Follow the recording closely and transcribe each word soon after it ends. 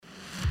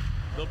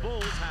The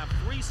Bulls have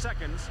 3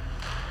 seconds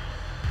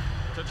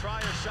to try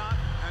a shot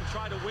and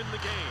try to win the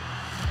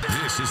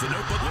game. This is the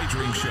Notebook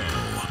Wagering Show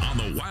on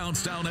the Wylde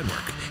Style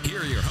Network.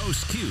 Here are your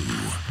hosts, Q,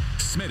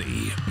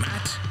 Smitty,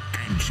 Matt,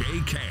 and J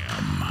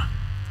Cam.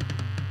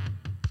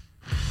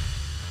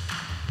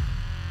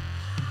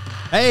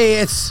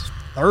 Hey, it's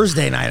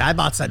Thursday night. I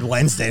about said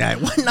Wednesday night.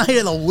 What night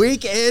of the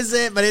week is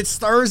it? But it's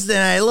Thursday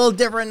night. A little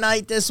different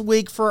night this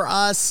week for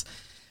us.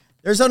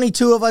 There's only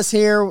two of us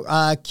here.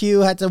 Q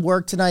had to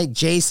work tonight.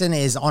 Jason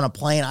is on a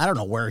plane. I don't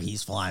know where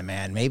he's flying,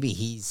 man. Maybe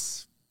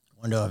he's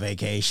going to a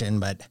vacation,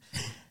 but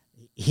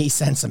he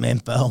sent some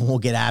info and we'll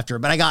get after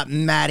it. But I got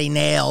Matty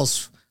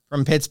Nails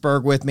from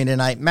Pittsburgh with me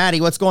tonight. Matty,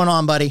 what's going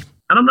on, buddy?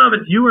 I don't know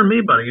if it's you or me,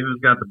 buddy, who's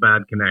got the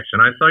bad connection.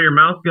 I saw your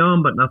mouse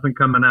going, but nothing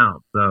coming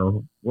out.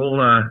 So we'll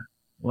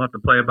have to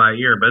play it by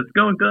ear, but it's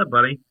going good,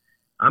 buddy.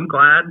 I'm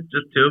glad.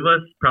 Just two of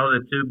us, probably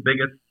the two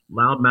biggest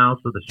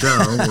loudmouths of the show.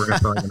 We're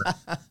probably going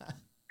to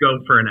go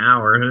for an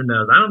hour. Who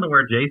knows? I don't know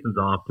where Jason's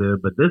off to,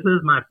 but this is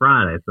my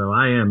Friday, so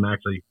I am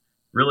actually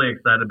really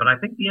excited. But I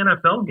think the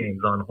NFL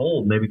game's on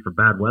hold, maybe for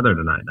bad weather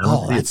tonight.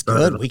 That's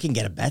good. We can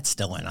get a bet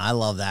still in. I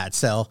love that.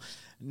 So,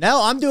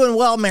 no, I'm doing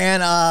well,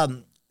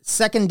 man.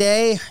 Second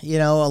day,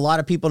 a lot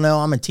of people know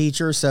I'm a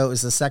teacher, so it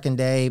was the second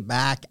day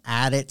back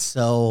at it.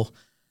 So,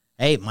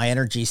 hey, my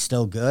energy's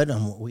still good,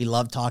 and we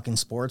love talking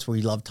sports.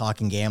 We love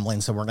talking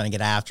gambling, so we're going to get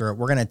after it.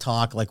 We're going to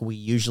talk like we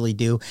usually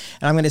do,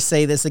 and I'm going to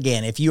say this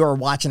again. If you are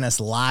watching us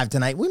live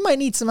tonight, we might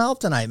need some help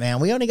tonight, man.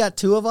 We only got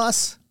two of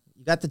us.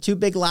 You got the two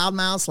big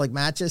loudmouths, like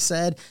Matt just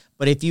said,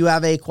 but if you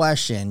have a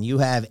question, you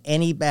have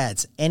any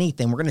bets,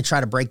 anything, we're going to try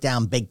to break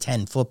down Big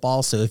Ten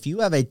football, so if you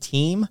have a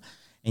team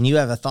and you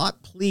have a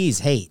thought, please,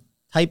 hey,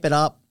 type it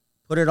up.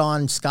 Put it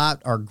on.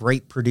 Scott, our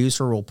great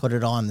producer, will put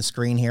it on the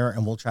screen here,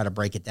 and we'll try to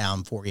break it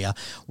down for you.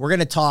 We're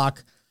going to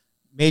talk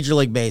Major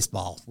League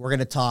Baseball. We're going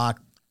to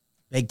talk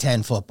Big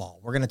Ten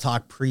football. We're going to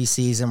talk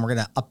preseason. We're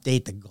going to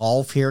update the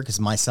golf here because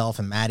myself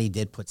and Maddie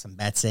did put some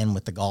bets in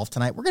with the golf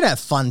tonight. We're going to have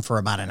fun for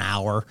about an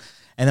hour,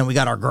 and then we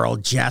got our girl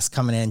Jess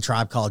coming in.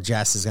 Tribe Called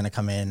Jess is going to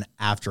come in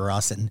after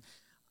us, and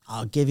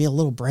I'll give you a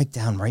little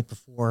breakdown right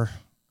before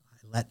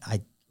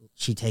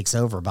she takes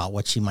over about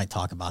what she might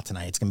talk about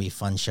tonight. It's going to be a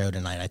fun show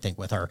tonight, I think,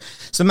 with her.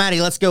 So, Maddie,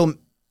 let's go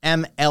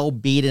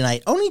MLB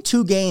tonight. Only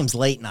 2 games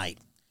late night.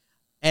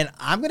 And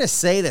I'm going to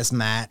say this,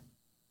 Matt.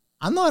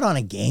 I'm not on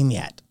a game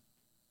yet.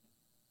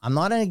 I'm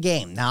not in a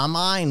game. Now, I'm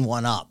eyeing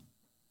one up.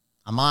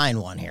 I'm eyeing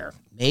one here.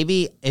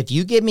 Maybe if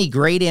you give me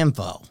great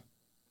info.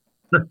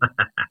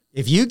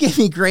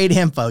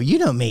 You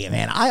know me,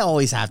 man. I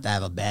always have to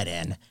have a bet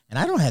in, and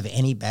I don't have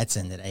any bets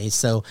in today,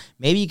 so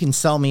maybe you can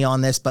sell me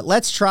on this, but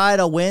let's try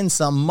to win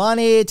some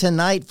money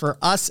tonight for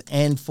us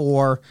and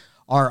for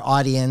our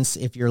audience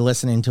if you're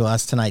listening to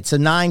us tonight. So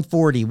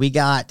 9:40, we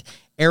got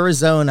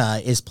Arizona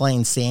is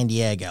playing San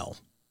Diego.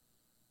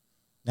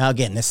 Now,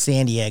 again, the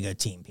San Diego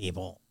team,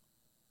 people.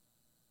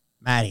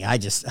 Matty,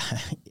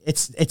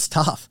 it's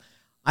tough.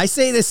 I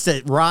say this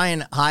to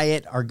Ryan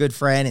Hyatt, our good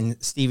friend,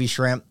 and Stevie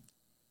Shrimp.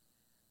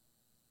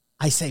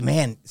 I say,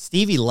 man,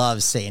 Stevie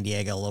loves San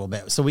Diego a little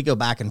bit. So we go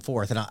back and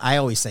forth. And I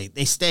always say,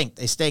 they stink.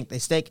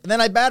 And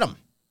then I bet them.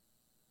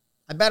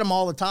 I bet them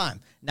all the time.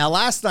 Now,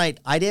 last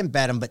night, I didn't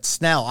bet him, but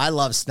Snell, I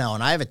love Snell.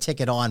 And I have a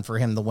ticket on for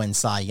him to win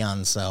Cy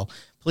Young. So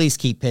please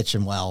keep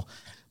pitching well.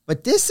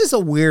 But this is a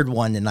weird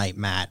one tonight,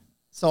 Matt.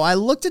 So I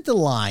looked at the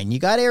line. You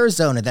got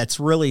Arizona. They're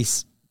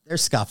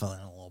scuffling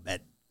a little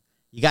bit.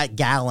 You got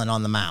Gallen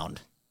on the mound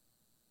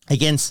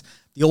against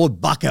the old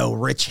bucko,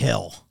 Rich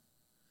Hill.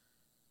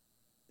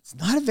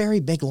 Not a very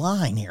big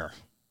line here.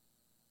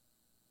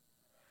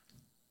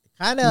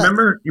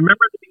 Remember at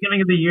the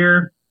beginning of the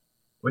year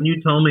when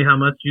you told me how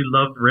much you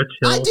loved Rich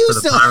Hill?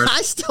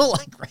 I still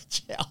like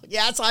Rich Hill.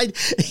 Yes,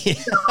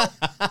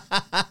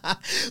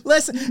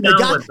 Listen,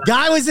 the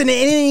guy was an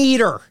inning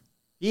eater.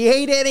 He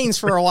ate innings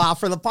for a while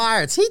for the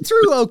Pirates. He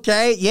threw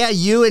okay. Yeah,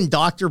 you and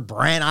Dr.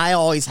 Brent. I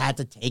always had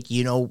to take,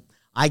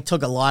 I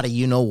took a lot of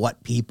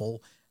what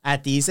people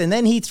at these, and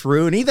then he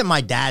threw, and even my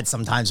dad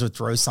sometimes would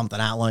throw something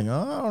out like,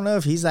 oh, I don't know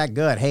if he's that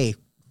good. Hey,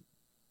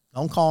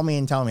 don't call me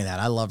and tell me that.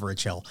 I love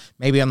Rich Hill.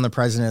 Maybe I'm the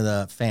president of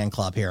the fan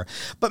club here.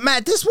 But,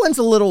 Matt, this is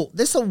a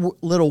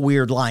little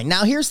weird line.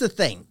 Now, here's the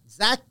thing.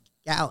 Zach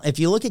Gallen, if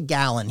you look at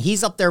Gallen,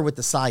 he's up there with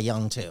the Cy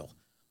Young, too.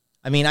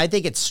 I mean, I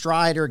think it's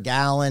Strider,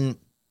 Gallen,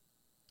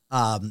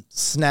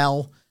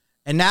 Snell.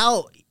 And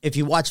now, if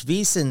you watch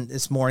VSiN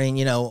this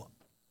morning,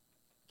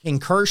 can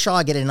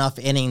Kershaw get enough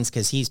innings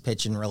because he's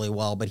pitching really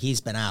well, but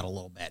he's been out a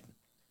little bit.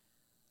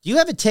 Do you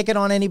have a ticket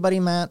on anybody,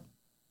 Matt,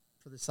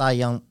 for the Cy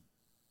Young?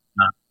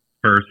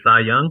 For Cy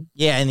Young?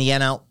 Yeah, in the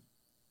NL.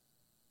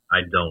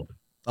 I don't.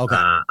 Okay.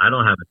 I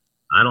don't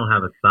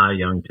have a Cy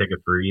Young ticket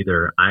for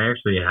either. I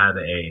actually had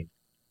a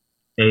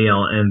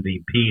AL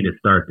MVP to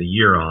start the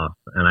year off,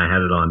 and I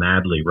had it on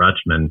Adley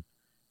Rutschman,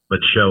 but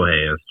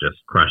Shohei has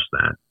just crushed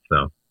that.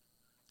 So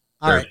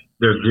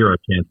there's zero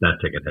chance that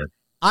ticket hits.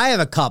 I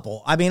have a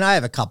couple. I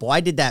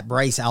did that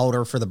Bryce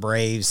Elder for the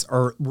Braves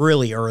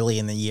really early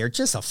in the year.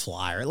 Just a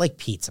flyer, like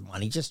pizza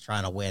money, just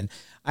trying to win.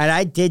 And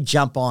I did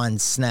jump on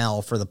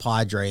Snell for the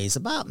Padres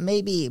about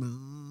maybe a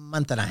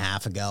month and a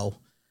half ago.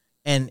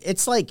 And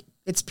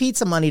it's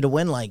pizza money to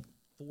win like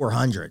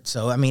 400.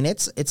 So, I mean,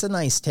 it's a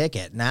nice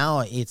ticket. Now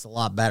it's a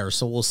lot better.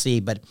 So we'll see.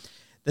 But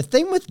the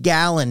thing with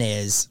Gallen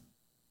is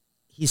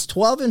he's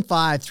 12-5,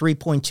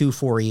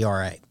 3.24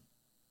 ERA.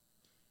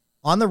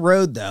 On the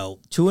road, though,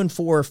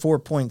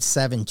 2-4,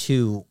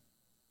 4.72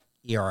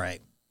 ERA.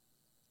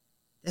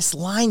 This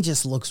line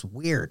just looks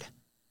weird.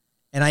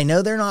 And I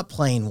know they're not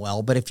playing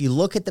well, but if you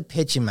look at the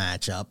pitching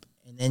matchup,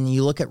 and then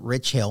you look at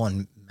Rich Hill,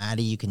 and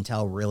Matty, you can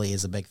tell, really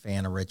is a big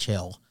fan of Rich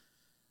Hill.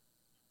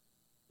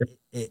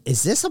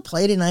 Is this a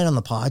play tonight on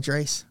the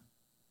Padres?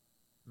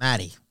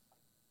 Matty,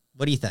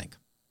 what do you think?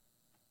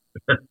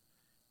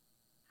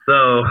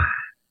 So,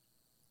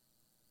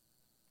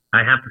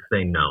 I have to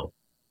say no.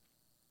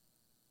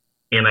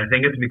 And I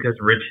think it's because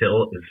Rich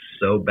Hill is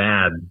so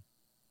bad,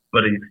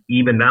 but he's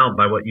evened out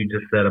by what you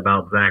just said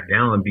about Zach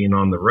Gallen being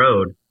on the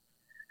road.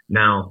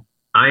 Now,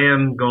 I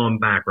am going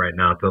back right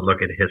now to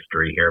look at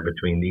history here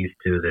between these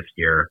two this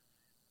year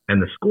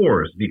and the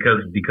scores because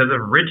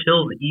of Rich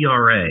Hill's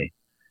ERA,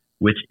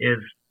 which is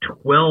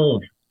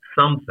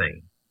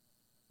 12-something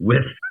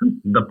with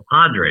the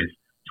Padres,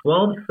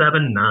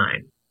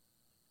 12.79.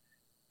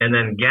 And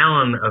then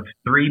Gallen of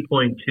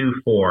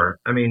 3.24.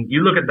 I mean,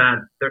 you look at that,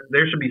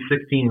 there should be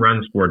 16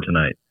 runs scored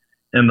tonight.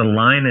 And the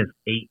line is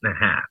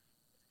 8.5.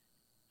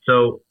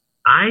 So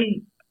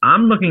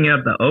I'm looking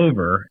at the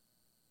over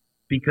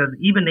because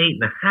even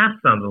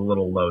 8.5 sounds a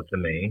little low to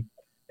me.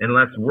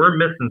 Unless we're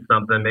missing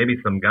something, maybe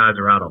some guys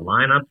are out of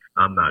lineups.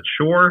 I'm not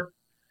sure.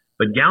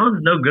 But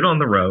Gallen's no good on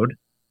the road.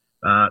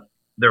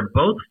 They're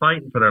both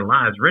fighting for their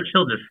lives. Rich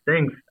Hill just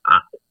stinks.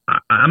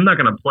 I'm not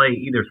going to play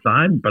either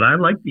side, but I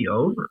like the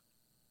over.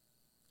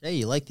 Hey,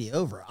 you like the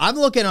over. I'm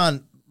looking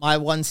on my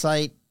one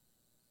site.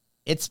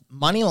 It's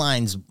money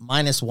lines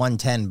minus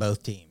 110,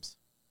 both teams.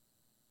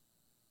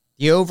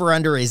 The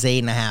over-under is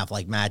 8.5,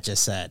 like Matt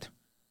just said.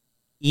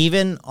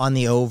 Even on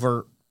the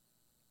over,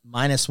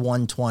 minus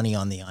 120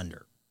 on the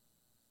under.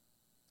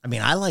 I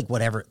mean, I like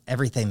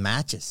everything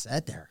Matt just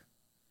said there.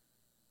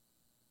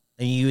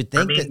 And you would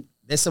think that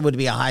this would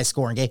be a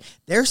high-scoring game.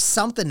 There's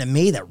something to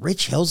me that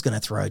Rich Hill's going to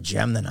throw a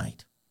gem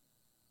tonight.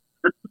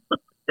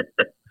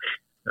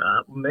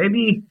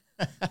 Maybe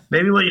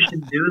what you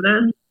should do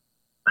then,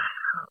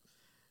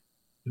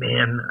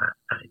 man,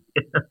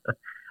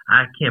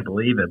 I can't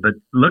believe it. But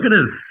look at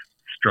his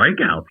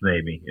strikeouts.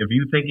 Maybe if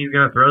you think he's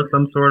going to throw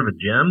some sort of a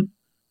gem,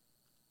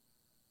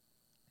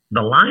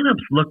 the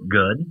lineups look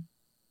good.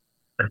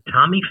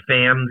 Tommy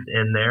Pham's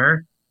in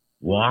there,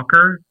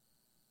 Walker,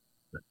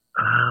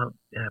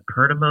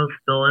 Perdomo's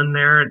still in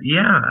there.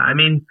 Yeah, I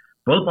mean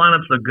both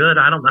lineups look good.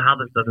 I don't know how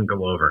this doesn't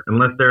go over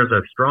unless there's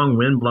a strong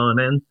wind blowing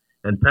in.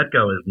 And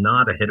Petco is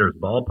not a hitter's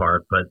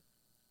ballpark, but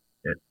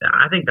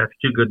I think that's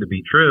too good to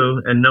be true.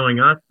 And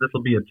knowing us, this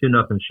will be a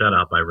 2-0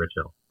 shutout by Rich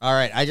Hill. All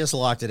right, I just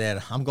locked it in.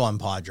 I'm going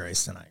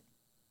Padres tonight.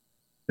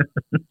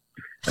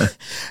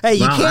 Hey,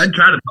 you can't. I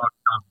try to talk.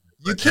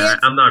 You can't.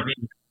 I'm not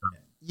being.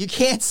 You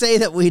can't say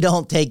that we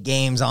don't take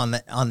games on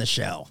the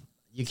show.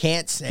 You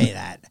can't say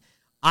that.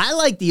 I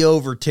like the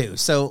over too.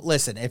 So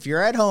listen, if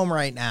you're at home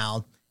right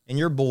now and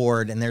you're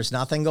bored and there's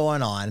nothing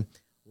going on,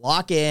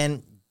 lock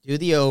in. Do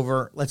the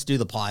over. Let's do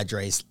the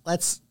Padres.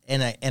 Let's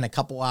in a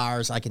couple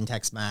hours. I can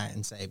text Matt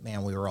and say,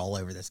 "Man, we were all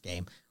over this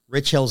game."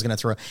 Rich Hill's going to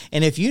throw.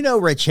 And if you know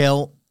Rich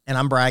Hill, and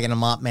I'm bragging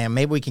him up, man,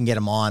 maybe we can get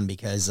him on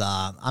because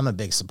I'm a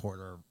big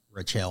supporter of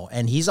Rich Hill,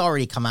 and he's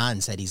already come out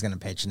and said he's going to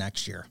pitch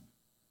next year.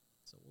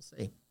 So we'll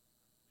see.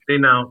 See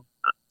now,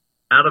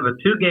 out of the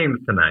 2 games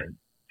tonight,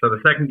 so the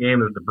second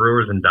game is the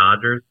Brewers and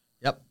Dodgers.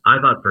 Yep. I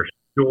thought for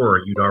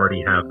sure you'd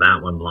already have that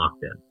one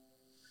locked in.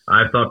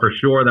 I thought for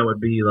sure that would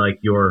be like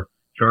your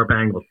Sharp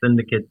Angle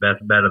Syndicate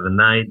best bet of the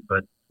night,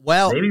 but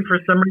maybe for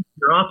some reason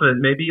you're off of it.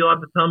 Maybe you'll have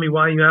to tell me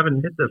why you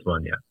haven't hit this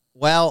one yet.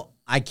 Well,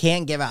 I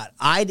can't give out.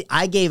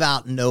 I gave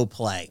out no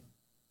play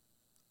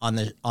on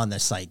the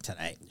site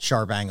today.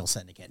 Sharp Angle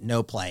Syndicate,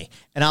 no play.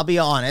 And I'll be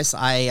honest,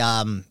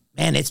 man,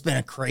 it's been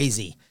a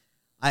crazy.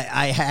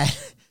 I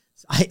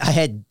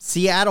had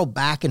Seattle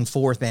back and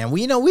forth, man.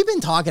 We've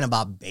been talking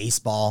about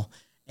baseball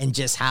and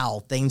just how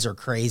things are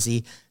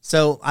crazy.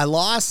 So I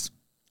lost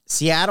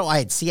Seattle. I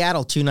had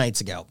Seattle 2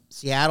 nights ago.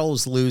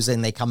 Seattle's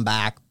losing. They come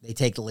back. They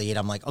take the lead.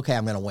 I'm like, okay,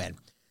 I'm going to win.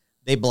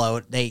 They blow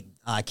it.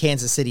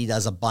 Kansas City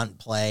does a bunt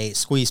play,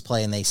 squeeze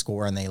play, and they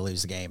score, and they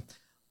lose the game.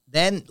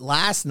 Then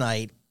last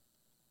night,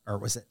 or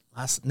was it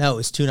last? No, it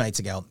was 2 nights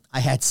ago. I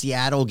had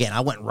Seattle again.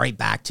 I went right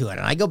back to it,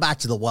 and I go back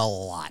to the well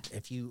a lot.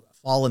 If you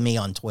follow me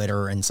on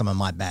Twitter and some of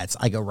my bets,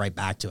 I go right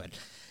back to it.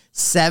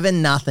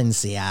 7-0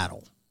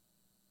 Seattle.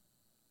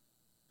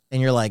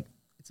 And you're like,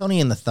 it's only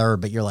in the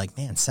third, but you're like,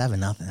 man,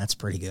 7-0, that's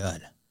pretty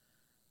good.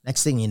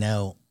 Next thing you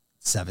know,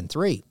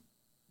 7-3,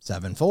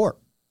 7-4,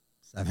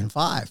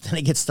 7-5. Then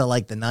it gets to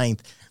like the 9th,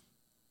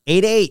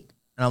 8-8.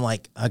 And I'm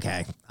like,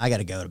 okay, I got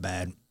to go to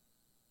bed.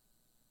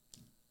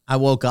 I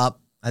woke up.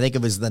 I think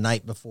it was the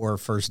night before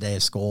first day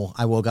of school.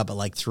 I woke up at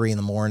like 3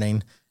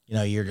 a.m.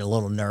 You're a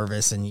little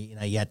nervous and,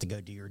 you have to go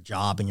do your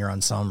job and you're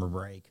on summer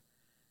break.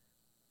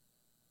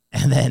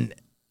 And then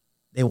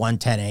they won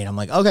 10-8. I'm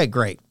like, okay,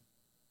 great.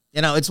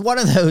 You know, it's one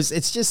of those,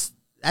 it's just,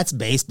 that's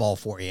baseball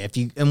for you.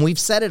 And we've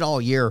said it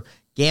all year,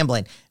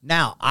 gambling.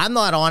 Now, I'm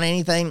not on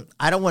anything.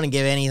 I don't want to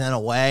give anything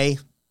away.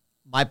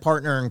 My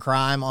partner in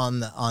crime on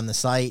the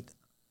site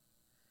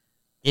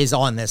is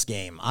on this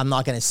game. I'm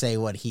not going to say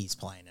what he's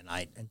playing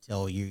tonight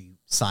until you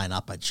sign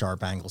up at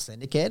Sharp Angle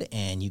Syndicate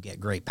and you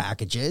get great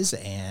packages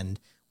and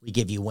we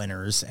give you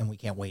winners and we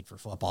can't wait for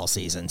football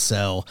season.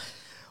 So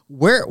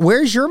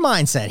where's your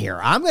mindset here?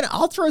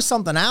 I'll throw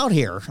something out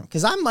here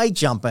because I might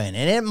jump in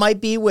and it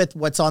might be with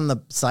what's on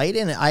the site.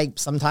 And I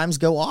sometimes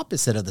go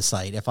opposite of the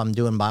site if I'm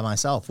doing by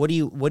myself. What do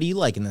you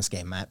like in this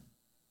game, Matt?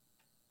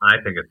 I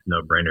think it's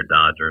no brainer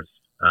Dodgers.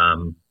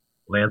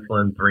 Lance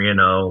Lynn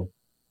 3-0,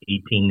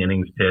 18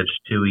 innings pitched,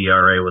 2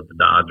 ERA with the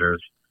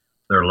Dodgers.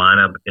 Their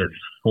lineup is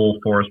full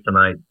force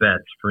tonight.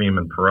 Betts,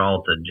 Freeman,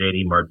 Peralta,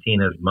 JD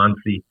Martinez,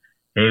 Muncy,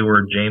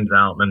 Hayward, James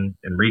Outman,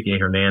 Enrique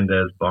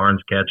Hernandez,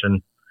 Barnes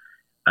catching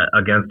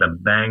against a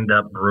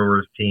banged-up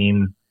Brewers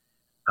team.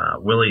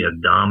 Willie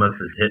Adames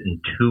is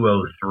hitting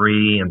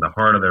 203 in the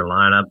heart of their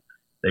lineup.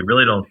 They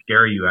really don't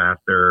scare you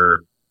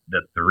after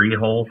the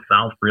 3-hole.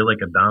 South Frelick,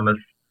 Adames,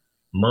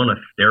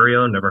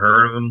 Monasterio, never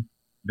heard of him.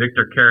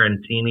 Victor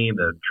Carantini,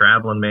 the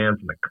traveling man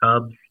from the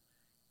Cubs.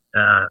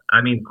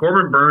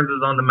 Corbin Burns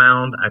is on the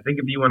mound. I think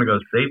if you want to go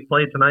safe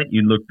play tonight,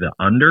 you'd look the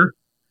under.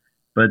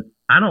 But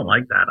I don't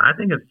like that. I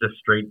think it's just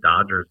straight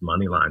Dodgers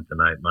money line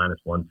tonight, minus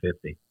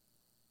 150.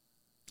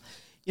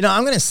 You know,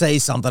 I'm going to say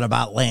something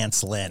about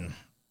Lance Lynn.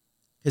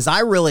 Because I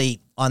really,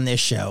 on this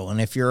show,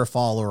 and if you're a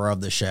follower of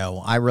the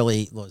show, I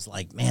really was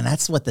like, man,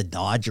 that's what the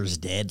Dodgers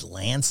did,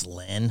 Lance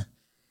Lynn.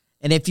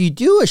 And if you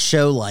do a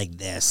show like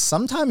this,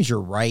 sometimes you're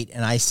right,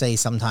 and I say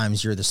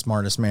sometimes you're the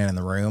smartest man in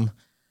the room,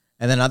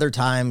 and then other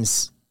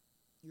times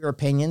your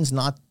opinion's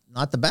not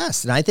the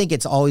best. And I think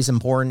it's always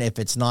important if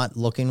it's not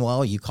looking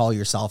well, you call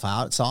yourself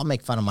out. So I'll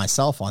make fun of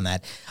myself on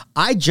that.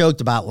 I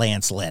joked about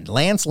Lance Lynn.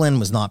 Lance Lynn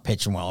was not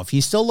pitching well. If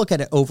you still look at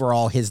it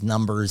overall, his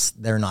numbers,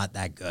 they're not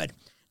that good.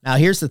 Now,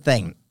 here's the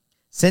thing.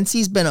 Since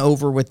he's been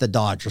over with the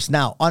Dodgers,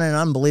 now on an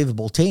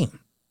unbelievable team,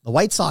 the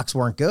White Sox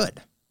weren't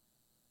good.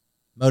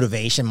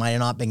 Motivation might have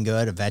not been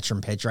good. A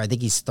veteran pitcher. I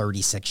think he's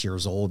 36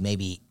 years old,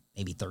 maybe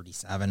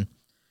 37.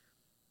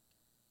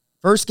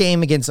 First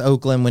game against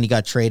Oakland when he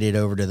got traded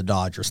over to the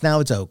Dodgers.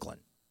 Now it's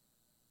Oakland.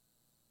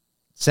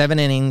 7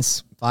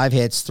 innings, 5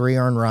 hits, 3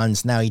 earned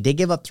runs. Now he did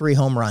give up 3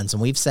 home runs,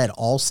 and we've said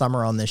all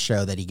summer on this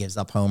show that he gives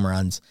up home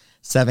runs,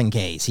 7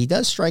 Ks. He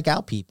does strike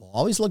out people.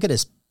 Always look at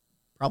his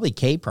probably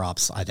K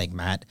props, I think,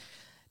 Matt.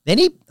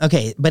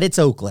 But it's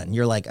Oakland.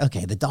 You're like,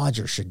 okay, the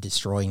Dodgers should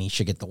destroy and he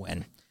should get the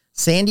win.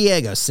 San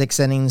Diego, 6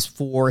 innings,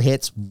 4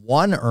 hits,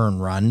 1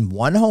 earned run,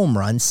 1 home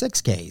run,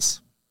 6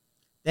 Ks.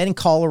 Then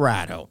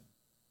Colorado,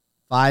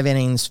 5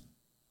 innings,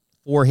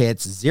 4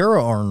 hits,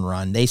 0 earned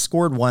run. They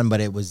scored 1,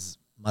 but it must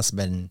have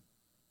been,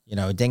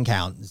 it didn't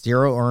count.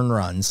 0 earned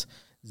runs,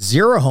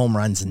 0 home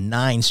runs,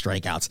 9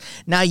 strikeouts.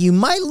 Now, you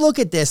might look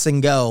at this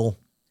and go,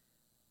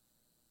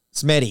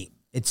 Smitty,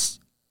 it's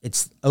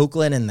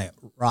Oakland and the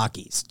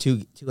Rockies,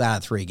 2 out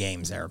of 3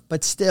 games there.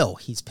 But still,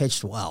 he's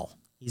pitched well.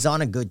 He's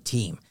on a good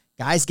team.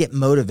 Guys get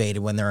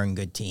motivated when they're in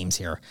good teams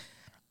here.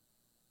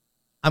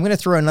 I'm going to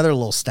throw another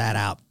little stat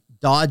out.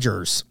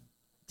 Dodgers,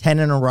 10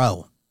 in a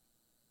row.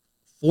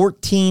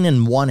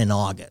 14-1 in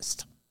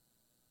August.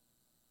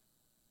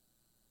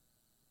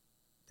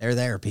 They're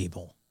there,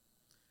 people.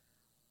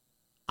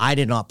 I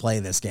did not play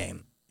this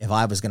game. If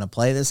I was going to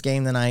play this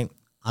game tonight,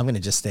 I'm going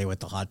to just stay with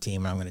the hot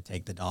team, and I'm going to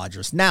take the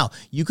Dodgers. Now,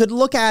 you could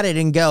look at it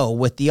and go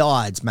with the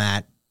odds,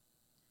 Matt.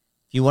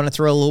 If you want to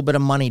throw a little bit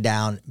of money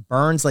down,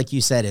 Burns, like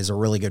you said, is a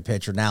really good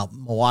pitcher. Now,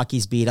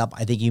 Milwaukee's beat up.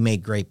 I think you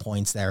made great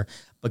points there.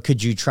 But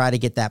could you try to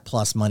get that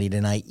plus money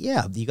tonight?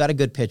 Yeah, you got a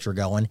good pitcher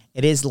going.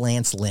 It is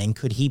Lance Lynn.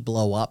 Could he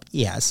blow up?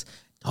 Yes.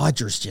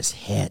 Dodgers just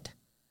hit.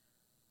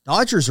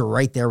 Dodgers are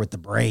right there with the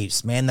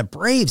Braves, man. The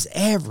Braves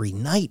every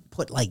night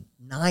put like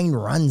 9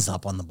 runs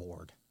up on the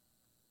board.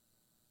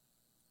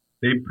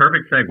 The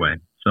perfect segue.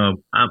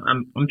 So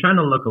I'm trying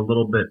to look a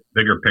little bit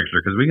bigger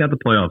picture because we got the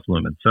playoffs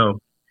looming. So,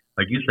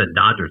 like you said,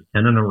 Dodgers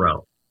 10 in a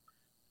row.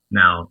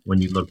 Now,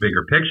 when you look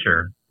bigger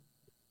picture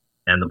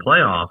and the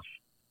playoffs,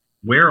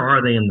 where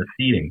are they in the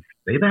seedings?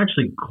 They've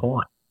actually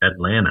caught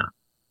Atlanta.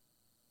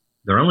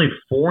 They're only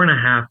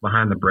 4.5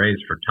 behind the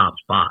Braves for top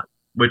spot,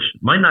 which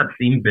might not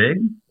seem big,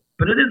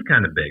 but it is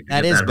kind of big.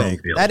 That is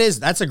big.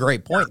 That's a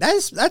great point.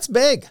 That's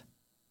big.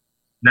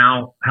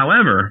 Now,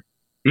 however,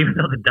 even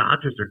though the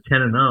Dodgers are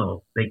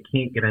 10-0, they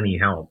can't get any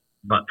help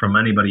but from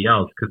anybody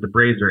else because the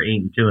Braves are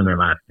 8-2 in their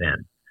last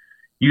 10.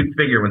 You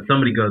figure when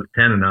somebody goes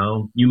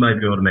 10-0, you might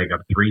be able to make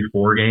up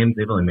 3-4 games.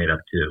 They've only made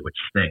up 2, which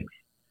stinks.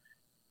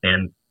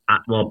 And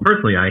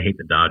personally, I hate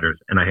the Dodgers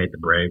and I hate the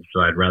Braves, so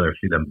I'd rather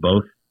see them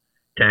both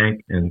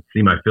tank and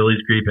see my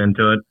Phillies creep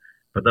into it.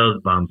 But those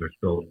bums are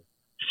still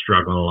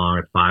struggling along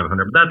at 500.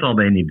 But that's all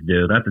they need to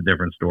do. That's a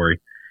different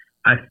story.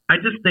 I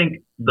just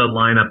think the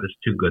lineup is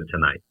too good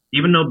tonight.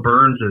 Even though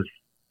Burns is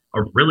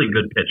a really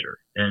good pitcher,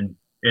 and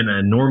in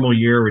a normal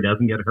year where he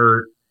doesn't get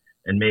hurt,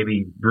 and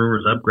maybe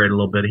Brewers upgrade a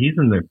little bit, he's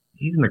in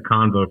he's in the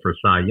convo for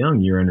Cy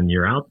Young year in and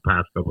year out the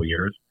past couple of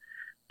years.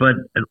 But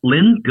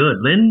Lynn's good.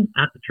 Lynn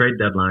at the trade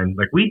deadline,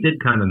 like we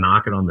did kind of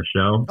knock it on the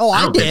show. Oh,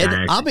 I did.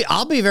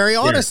 I'll be very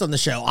honest on the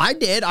show. I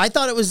did. I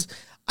thought it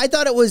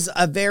was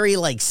a very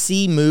like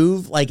C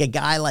move, like a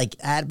guy like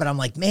that. But I'm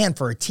like, man,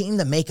 for a team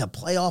to make a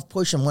playoff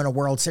push and win a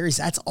World Series,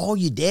 that's all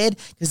you did,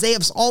 because they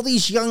have all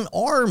these young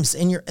arms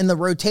in the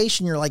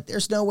rotation. You're like,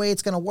 there's no way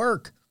it's going to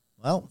work.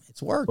 Well,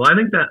 it's worked. Well, I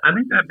think that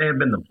may have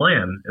been the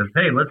plan. Is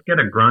hey, let's get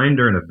a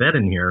grinder and a vet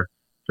in here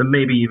to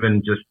maybe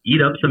even just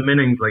eat up some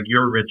innings like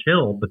you're Rich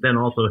Hill, but then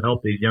also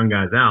help these young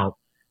guys out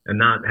and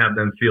not have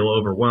them feel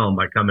overwhelmed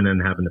by coming in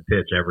and having to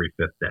pitch every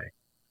fifth day.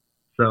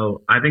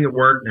 So I think it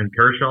worked, and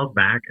Kershaw's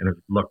back, and it's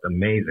looked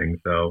amazing.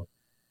 So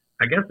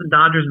I guess the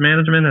Dodgers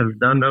management has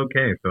done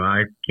okay, so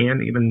I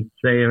can't even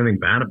say anything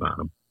bad about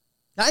them.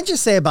 I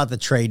just say about the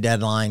trade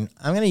deadline,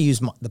 I'm going to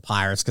use the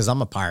Pirates because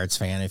I'm a Pirates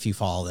fan, if you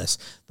follow this.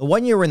 The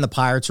 1 year when the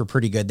Pirates were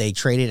pretty good, they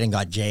traded and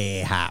got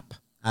J.A. Happ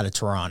out of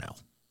Toronto.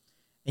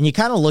 And you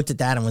kind of looked at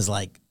that and was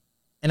like,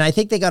 and I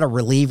think they got a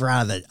reliever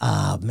out of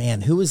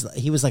the,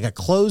 he was like a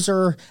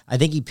closer. I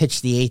think he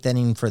pitched the 8th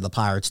inning for the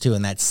Pirates too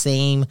in that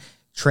same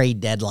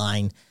trade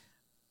deadline.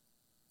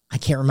 I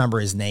can't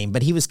remember his name,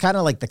 but he was kind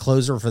of like the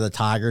closer for the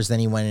Tigers. Then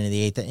he went into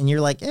the 8th, and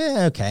you're like,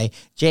 okay.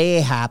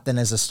 J.A. Happ then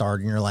as a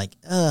starter, and you're like,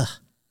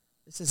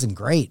 this isn't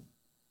great.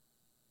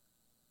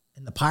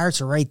 And the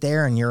Pirates are right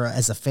there, and you're,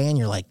 as a fan,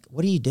 you're like,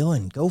 what are you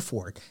doing? Go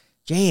for it.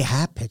 J.A.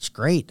 Happ pitched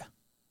great.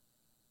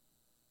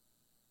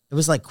 It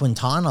was like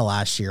Quintana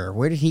last year.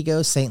 Where did he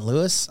go? St.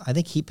 Louis? I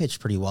think he pitched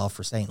pretty well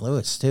for St.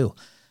 Louis, too.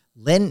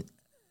 Lynn,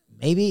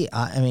 maybe,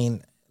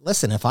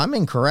 listen, if I'm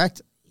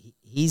incorrect,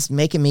 he's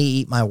making me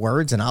eat my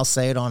words, and I'll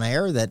say it on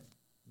air that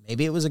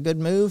maybe it was a good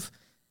move.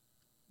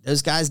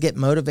 Those guys get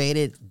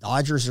motivated.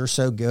 Dodgers are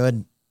so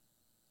good.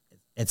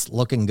 It's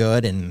looking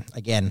good. And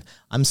again,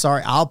 I'm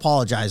sorry. I'll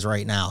apologize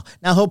right now.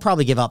 Now he'll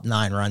probably give up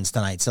 9 runs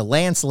tonight. So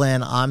Lance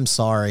Lynn, I'm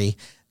sorry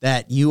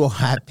that you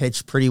have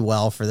pitched pretty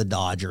well for the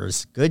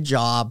Dodgers. Good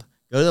job.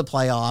 Go to the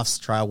playoffs.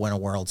 Try to win a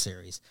World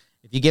Series.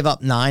 If you give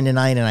up 9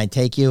 tonight and I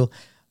take you,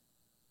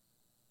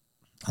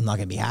 I'm not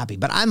going to be happy,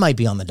 but I might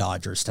be on the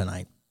Dodgers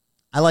tonight.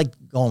 I like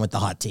going with the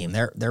hot team.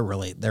 They're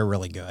really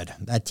good.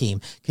 That team.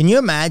 Can you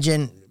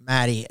imagine,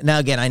 Matty? Now,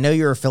 again, I know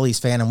you're a Phillies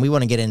fan, and we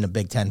want to get into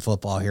Big Ten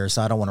football here,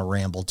 so I don't want to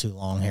ramble too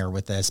long here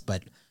with this,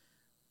 but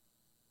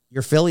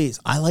your Phillies,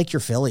 I like your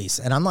Phillies,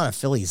 and I'm not a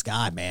Phillies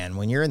guy, man.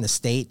 When you're in the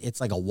state,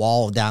 it's like a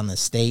wall down the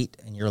state,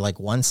 and you're like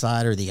one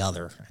side or the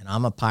other, and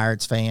I'm a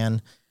Pirates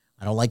fan.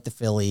 I don't like the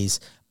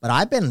Phillies, but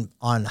I've been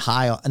on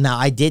high. Now,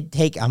 I'm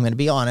going to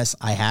be honest,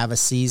 I have a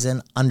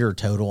season under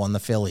total on the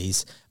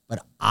Phillies,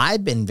 but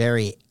I've been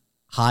very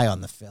high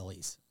on the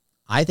Phillies.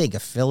 I think the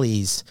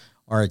Phillies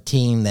are a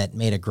team that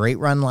made a great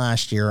run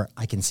last year.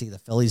 I can see the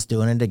Phillies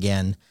doing it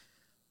again.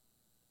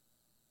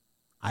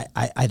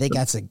 I think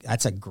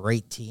that's a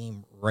great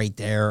team right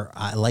there.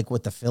 I like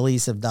what the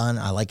Phillies have done.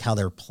 I like how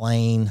they're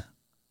playing.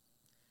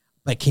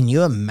 But can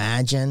you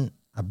imagine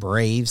a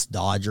Braves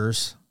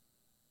Dodgers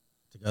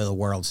to go to the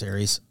World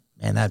Series?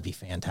 Man, that'd be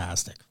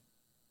fantastic.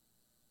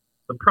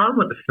 The problem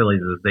with the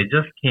Phillies is they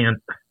just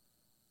can't.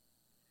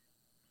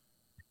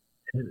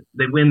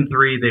 They win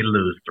 3, they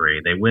lose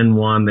 3. They win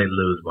 1, they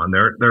lose 1.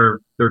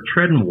 They're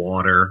treading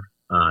water.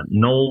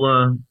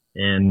 Nola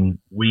and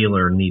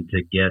Wheeler need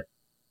to get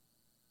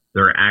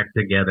their act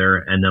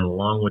together, and then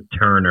along with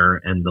Turner,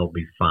 and they'll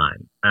be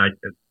fine.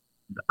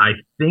 I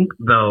think,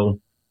 though,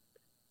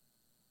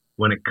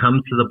 when it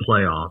comes to the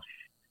playoffs,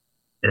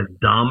 as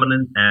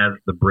dominant as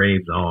the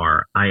Braves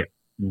are, I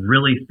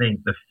really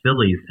think the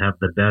Phillies have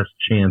the best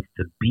chance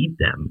to beat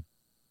them.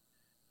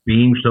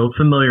 Being so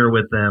familiar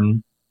with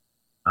them,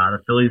 the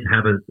Phillies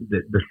have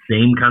the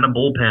same kind of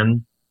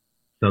bullpen,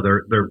 so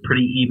they're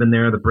pretty even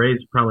there. The Braves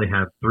probably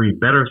have 3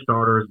 better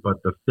starters, but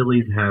the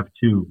Phillies have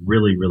 2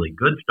 really, really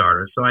good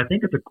starters. So I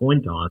think it's a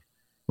coin toss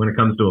when it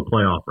comes to a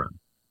playoff run.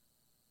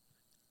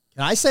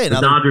 Can I say the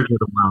Dodgers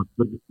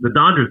are the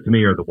Dodgers to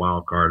me are the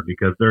wild card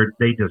because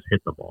they just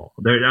hit the ball.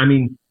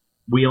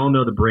 We all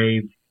know the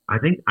Braves. I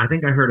think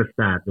I heard a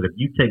stat that if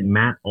you take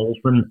Matt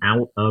Olson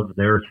out of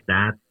their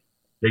stats,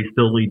 they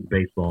still lead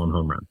baseball in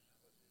home runs.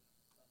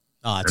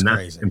 Oh, that's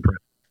crazy.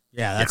 Impressive.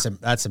 Yeah,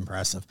 that's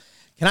impressive.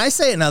 Can I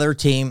say another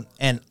team?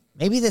 And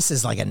maybe this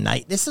is like a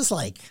night. This is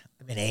like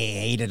I'm in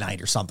AA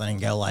tonight or something, and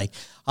go like,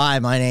 "Hi,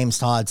 my name's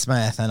Todd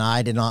Smith, and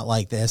I did not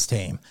like this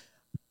team."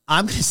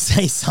 I'm going to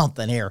say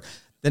something here.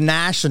 The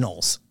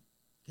Nationals,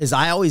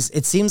 because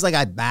it seems like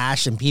I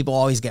bash, and people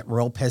always get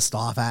real pissed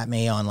off at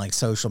me on like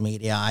social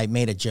media. I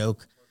made a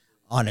joke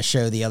on a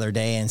show the other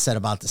day and said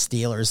about the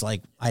Steelers,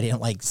 like I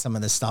didn't like some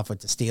of the stuff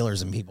with the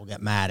Steelers, and people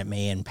get mad at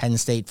me, and Penn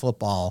State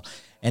football.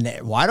 And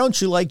why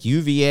don't you like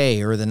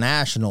UVA or the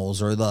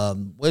Nationals or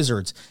the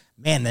Wizards?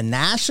 Man, the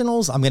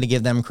Nationals, I'm going to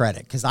give them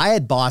credit because I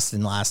had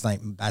Boston last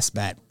night in best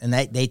bet, and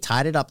they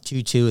tied it up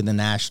 2-2, and the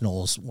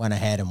Nationals went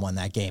ahead and won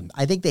that game.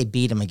 I think they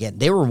beat them again.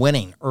 They were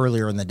winning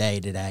earlier in the day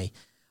today.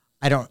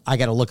 I got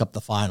to look up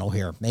the final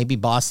here. Maybe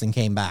Boston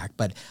came back,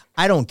 but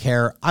I don't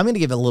care. I'm going to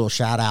give a little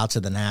shout out to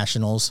the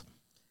Nationals.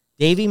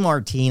 Davey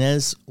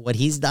Martinez, what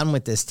he's done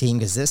with this team,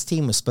 because this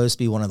team was supposed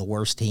to be one of the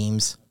worst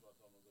teams.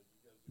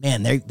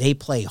 Man, they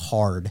play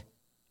hard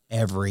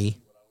every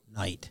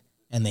night,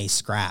 and they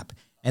scrap.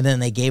 And then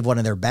they gave one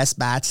of their best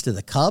bats to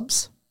the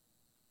Cubs,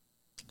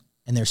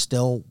 and they're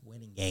still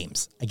winning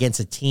games against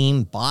a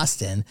team,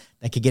 Boston,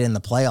 that could get in the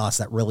playoffs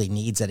that really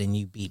needs it, and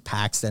you beat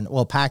Paxton.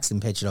 Well,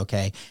 Paxton pitched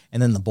okay,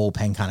 and then the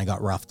bullpen kind of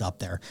got roughed up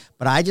there.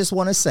 But I just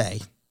want to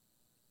say,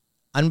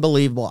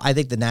 unbelievable. I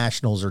think the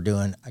Nationals are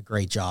doing a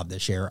great job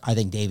this year. I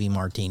think Davey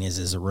Martinez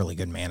is a really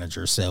good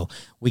manager, so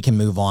we can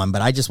move on.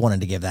 But I just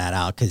wanted to give that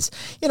out because,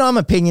 I'm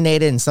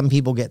opinionated, and some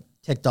people get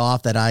ticked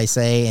off that I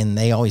say, and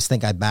they always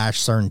think I bash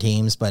certain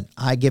teams, but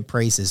I give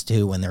praises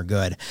too when they're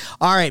good.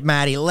 All right,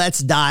 Matty, let's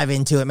dive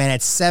into it, man.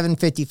 It's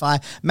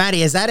 7:55.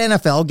 Matty, has that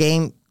NFL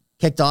game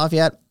kicked off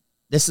yet?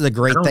 This is a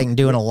great thing,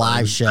 doing a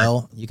live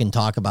show. You can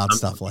talk about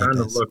stuff like this. I'm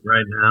trying to look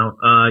right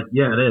now.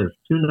 Yeah, it is.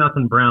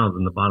 2-0 Browns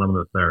in the bottom of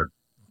the third.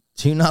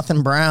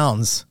 2-0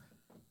 Browns.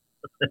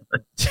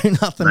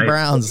 2-0 nice.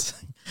 Browns.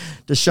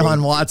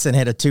 Deshaun Watson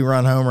hit a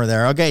 2-run homer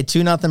there. Okay,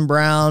 2-0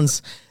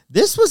 Browns.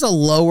 This was a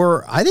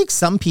lower, I think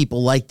some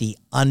people like the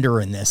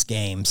under in this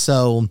game.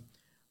 So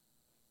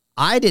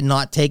I did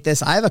not take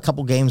this. I have a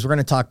couple games. We're going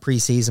to talk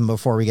preseason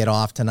before we get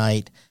off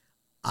tonight.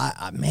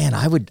 I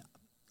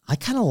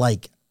kind of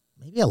like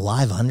maybe a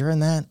live under in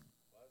that.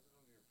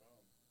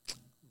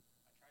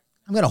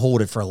 I'm going to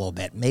hold it for a little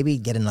bit. Maybe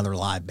get another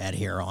live bet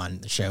here on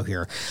the show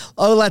here.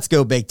 Oh, let's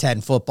go Big Ten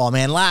football,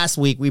 man. Last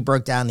week, we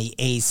broke down the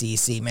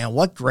ACC, man.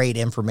 What great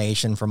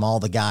information from all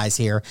the guys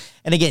here.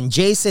 And again,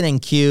 Jason and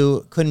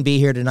Q couldn't be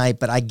here tonight,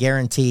 but I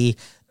guarantee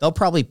they'll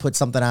probably put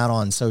something out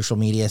on social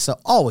media. So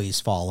always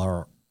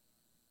follow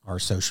our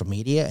social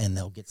media, and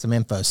they'll get some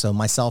info. So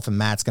myself and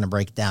Matt's going to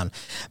break it down.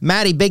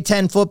 Matty, Big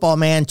Ten football,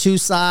 man. Two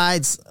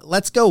sides.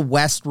 Let's go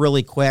West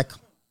really quick,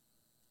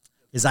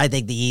 because I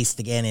think the East,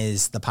 again,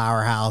 is the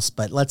powerhouse.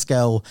 But let's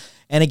go.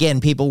 And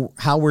again, people,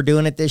 how we're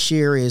doing it this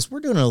year is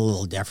we're doing it a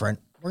little different.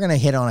 We're going to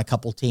hit on a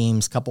couple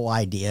teams, couple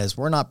ideas.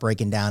 We're not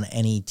breaking down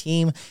any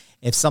team.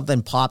 If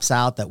something pops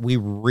out that we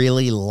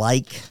really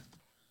like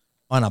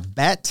on a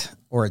bet,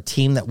 or a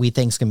team that we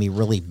think is going to be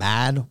really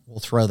bad, we'll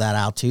throw that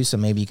out too. So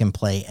maybe you can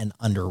play an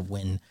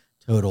under-win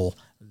total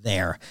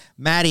there.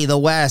 Matty, the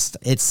West,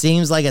 it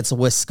seems like it's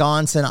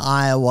Wisconsin,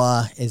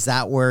 Iowa. Is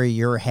that where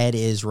your head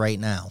is right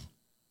now?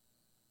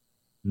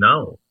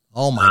 No.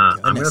 Oh my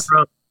goodness.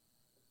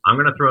 I'm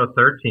gonna throw a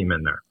third team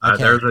in there.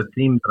 Okay. There's a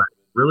team that I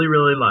really,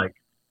 really like.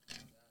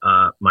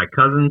 My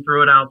cousin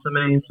threw it out to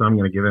me, so I'm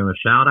gonna give him a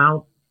shout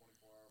out.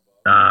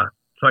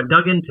 So I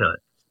dug into it.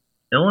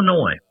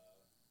 Illinois,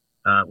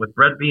 with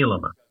Brett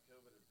Bielema,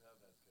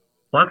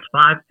 plus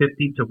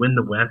 550 to win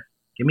the West.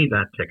 Give me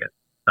that ticket.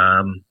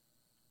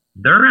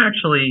 They're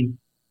actually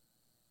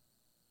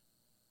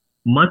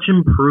much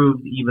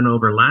improved even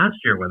over last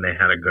year when they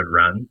had a good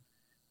run.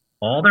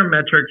 All their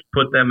metrics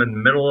put them in the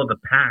middle of the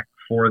pack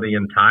for the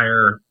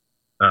entire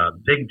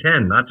Big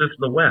Ten, not just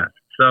the West.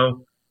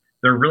 So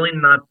they're really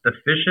not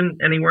deficient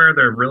anywhere.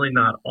 They're really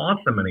not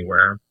awesome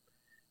anywhere.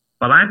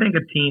 But I think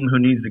a team who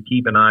needs to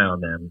keep an eye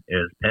on them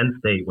is Penn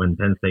State when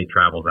Penn State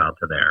travels out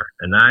to there.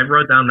 And I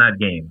wrote down that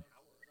game.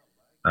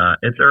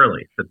 It's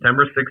early.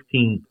 September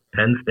 16th,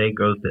 Penn State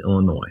goes to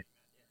Illinois.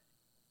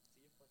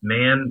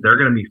 Man, they're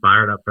going to be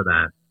fired up for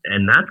that.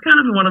 And that's kind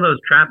of one of those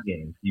trap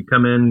games. You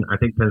come in, I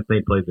think Penn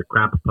State plays a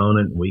crap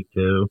opponent in week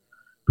 2,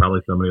 probably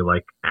somebody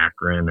like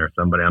Akron or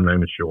somebody, I'm not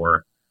even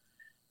sure.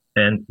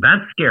 And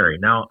that's scary.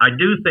 Now, I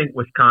do think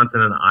Wisconsin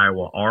and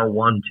Iowa are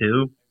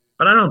 1-2,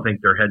 but I don't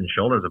think they're head and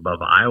shoulders above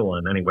Iowa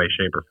in any way,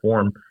 shape, or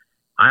form.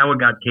 Iowa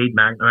got Cade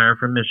McNamara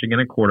from Michigan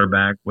at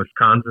quarterback.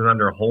 Wisconsin's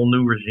under a whole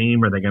new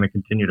regime. Are they going to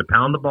continue to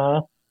pound the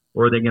ball,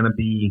 or are they going to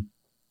be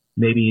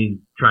maybe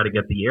try to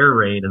get the air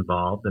raid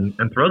involved and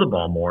throw the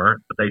ball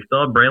more? But they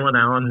still have Braylon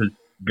Allen, who's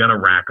going to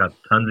rack up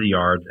tons of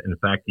yards. In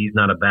fact, he's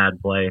not a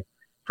bad play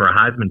for a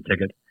Heisman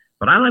ticket.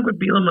 But I like what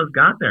Bielema's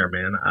got there,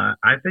 man.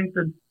 I think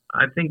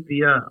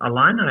the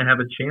Illini have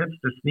a chance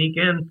to sneak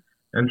in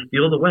and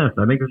steal the West.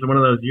 I think this is one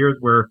of those years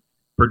where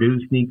Purdue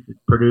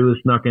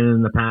snuck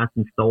in the past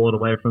and stole it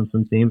away from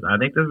some teams. I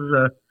think this is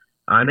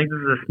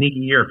a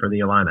sneaky year for the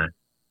Illini.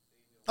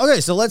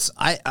 Okay, so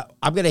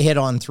I'm going to hit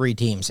on 3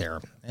 teams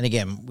here. And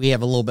again, we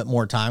have a little bit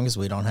more time because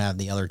we don't have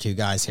the other 2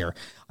 guys here.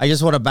 I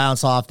just want to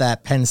bounce off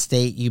that Penn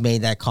State. You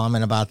made that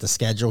comment about the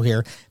schedule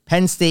here.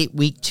 Penn State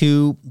week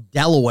 2,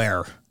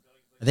 Delaware.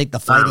 I think the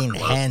Fighting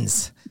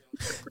Hens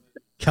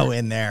go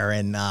in there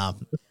and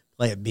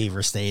play at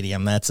Beaver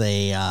Stadium. That's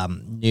a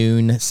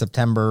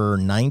September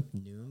 9th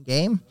noon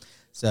game.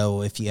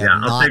 So if you have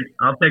I'll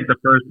take the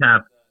first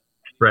half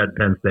spread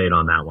Penn State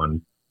on that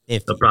one.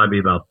 It'll probably be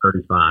about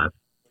 35.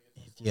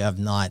 If you have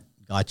not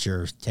got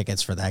your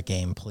tickets for that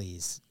game,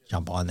 please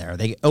jump on there.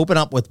 They open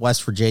up with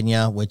West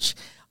Virginia, which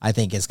I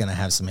think is going to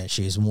have some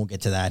issues, and we'll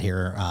get to that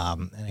here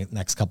in the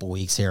next couple of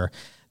weeks here.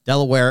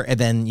 Delaware, and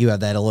then you have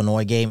that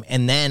Illinois game,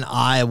 and then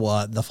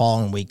Iowa the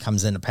following week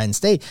comes into Penn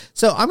State.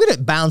 So I'm going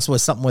to bounce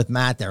with something with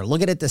Matt there.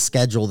 Looking at the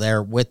schedule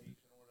there with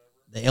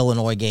the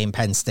Illinois game,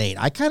 Penn State.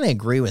 I kind of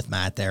agree with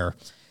Matt there.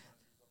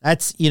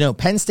 That's,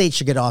 Penn State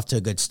should get off to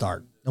a good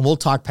start. And we'll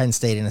talk Penn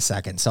State in a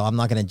second, so I'm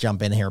not going to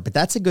jump in here. But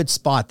that's a good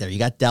spot there. You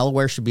got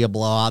Delaware, should be a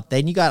blowout.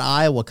 Then you got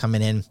Iowa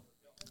coming in.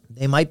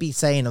 They might be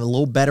saying a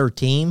little better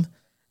team.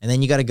 And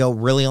then you got to go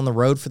really on the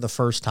road for the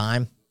first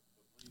time.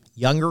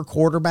 Younger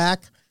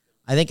quarterback.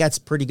 I think that's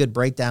a pretty good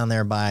breakdown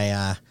there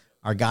by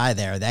our guy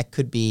there. That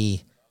could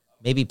be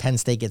maybe Penn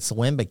State gets the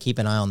win, but keep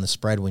an eye on the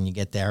spread when you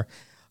get there.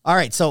 All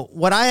right, so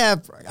what I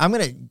have, I'm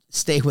going to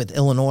stay with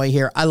Illinois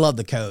here. I love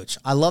the coach.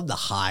 I love the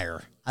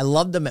hire. I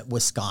love them at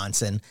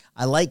Wisconsin.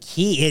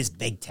 He is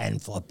Big Ten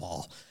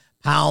football.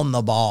 Pound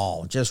the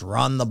ball, just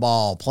run the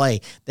ball,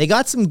 play. They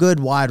got some good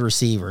wide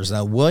receivers.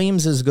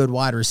 Williams is a good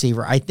wide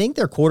receiver. I think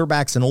their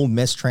quarterback's an Ole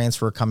Miss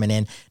transfer coming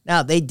in.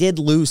 Now, they did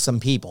lose some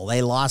people.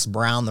 They lost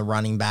Brown, the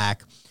running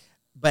back.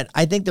 But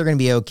I think they're going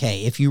to be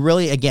okay. If you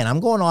really, again,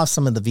 I'm going off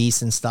some of the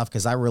VSiN stuff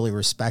because I really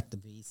respect the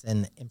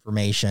VSiN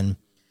information.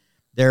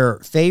 Their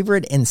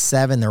favorite in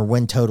 7, their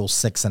win total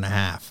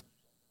 6.5.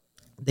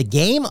 The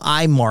game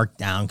I marked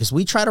down, because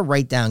we try to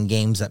write down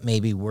games that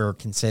maybe we're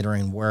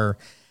considering where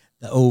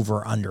the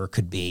over-under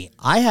could be.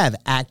 I have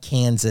at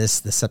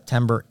Kansas, the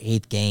September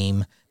 8th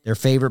game. They're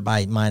favored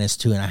by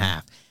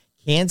 -2.5.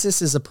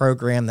 Kansas is a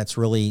program that's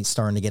really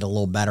starting to get a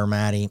little better,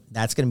 Matty.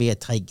 That's going to be a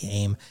tight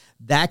game.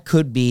 That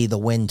could be the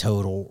win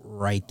total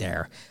right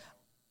there.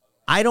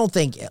 I don't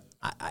think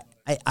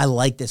I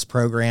like this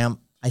program.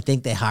 I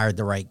think they hired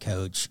the right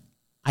coach.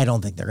 I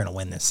don't think they're going to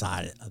win this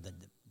side of the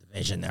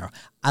division there.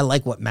 I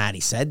like what Matty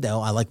said, though.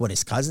 I like what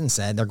his cousin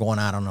said. They're going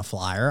out on a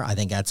flyer. I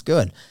think that's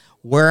good.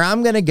 Where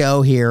I'm going to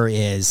go here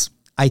is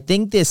I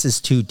think this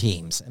is two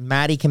teams.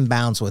 Matty can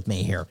bounce with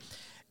me here.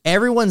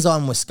 Everyone's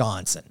on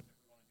Wisconsin.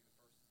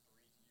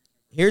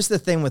 Here's the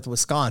thing with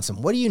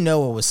Wisconsin. What do you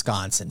know of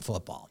Wisconsin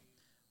football?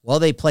 Well,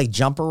 they play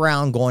jump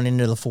around going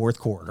into the fourth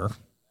quarter,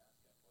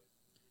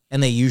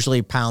 and they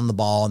usually pound the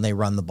ball and they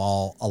run the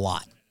ball a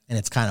lot, and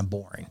it's kind of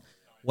boring.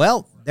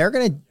 Well,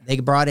 they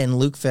brought in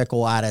Luke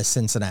Fickell out of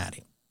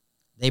Cincinnati.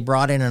 They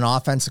brought in an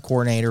offensive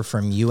coordinator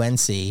from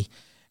UNC,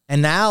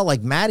 and now,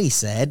 like Matty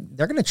said,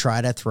 they're going to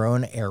try to throw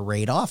an air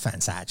raid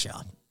offense at you,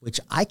 which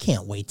I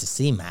can't wait to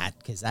see, Matt,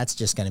 because that's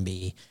just going to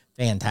be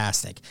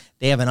fantastic.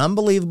 They have an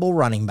unbelievable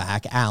running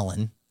back,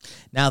 Allen.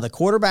 Now, the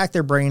quarterback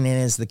they're bringing in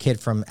is the kid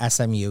from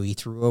SMU. He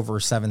threw over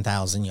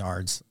 7,000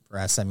 yards for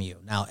SMU.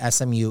 Now,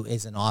 SMU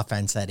is an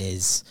offense that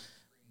is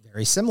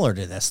very similar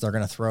to this. They're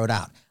going to throw it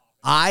out.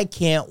 I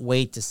can't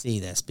wait to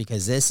see this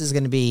because this is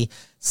going to be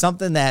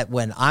something that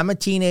when I'm a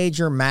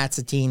teenager, Matt's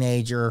a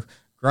teenager,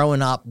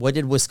 growing up, what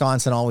did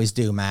Wisconsin always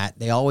do, Matt?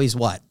 They always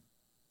what?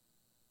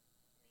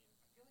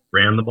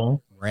 Ran the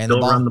ball. Run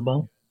the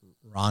ball.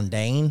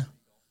 Rondane.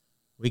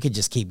 We could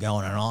just keep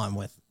going on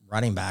with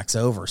running backs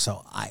over.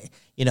 So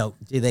do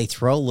they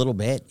throw a little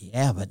bit?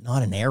 Yeah, but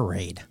not an air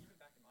raid.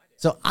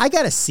 So I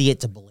got to see it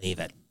to believe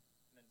it.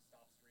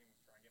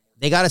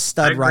 They got a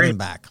stud running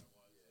back.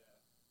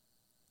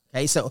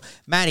 Okay, so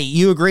Matty,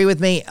 you agree with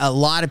me? A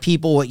lot of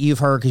people, what you've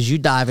heard, because you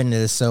dive into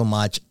this so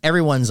much,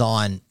 everyone's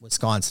on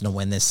Wisconsin to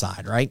win this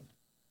side, right?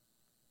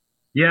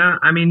 Yeah,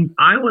 I mean,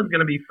 Iowa's going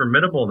to be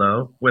formidable,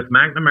 though. With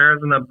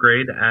McNamara's an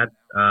upgrade at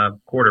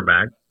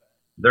quarterback.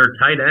 Their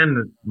tight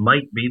end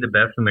might be the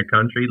best in the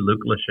country,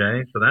 Luke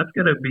Lachey. So that's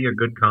going to be a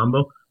good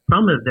combo.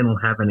 Problem is they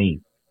don't have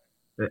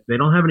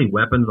any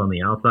weapons on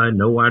the outside,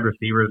 no wide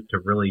receivers to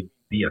really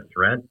be a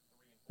threat.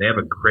 They have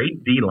a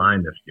great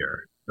D-line this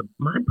year.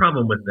 My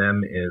problem with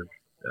them is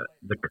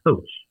the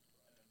coach.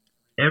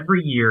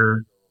 Every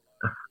year,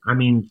 I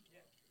mean,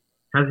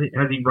 has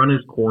he run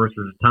his course?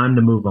 Is it time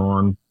to move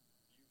on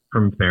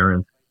from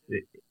Ferentz?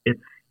 It's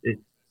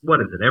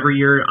what is it? Every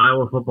year,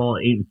 Iowa football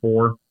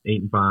 8-4,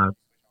 8-5.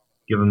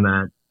 Give them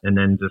that, and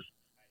then just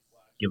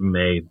give them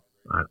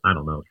I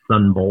don't know,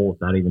 Sun Bowl if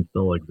that even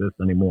still exists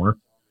anymore,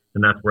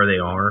 and that's where they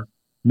are.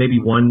 Maybe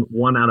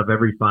one out of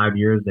every 5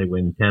 years they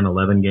win 10,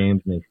 11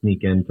 games and they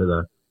sneak into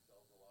the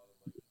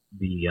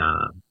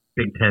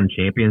Big Ten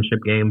championship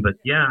game. But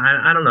yeah,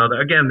 I don't know.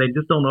 Again, they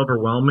just don't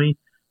overwhelm me,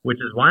 which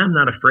is why I'm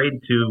not afraid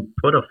to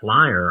put a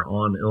flyer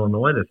on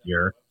Illinois this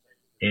year.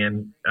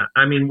 And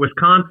I mean,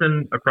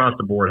 Wisconsin across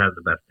the board has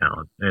the best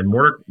talent, and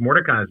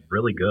Mordecai is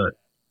really good.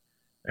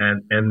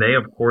 And they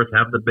of course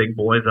have the big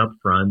boys up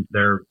front.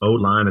 Their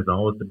O-line is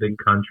always the big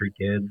country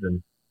kids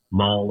and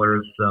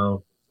maulers.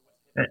 So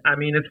I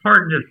mean, it's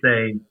hard to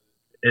say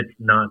it's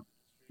not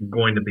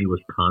going to be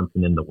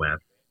Wisconsin in the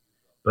West.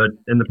 But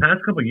in the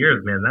past couple of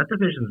years, man, that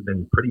division's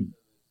been pretty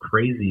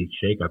crazy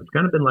shakeup. It's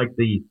kind of been like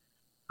the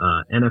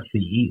NFC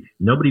East.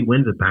 Nobody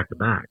wins it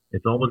back-to-back.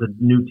 It's always a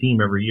new team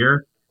every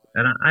year.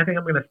 And I think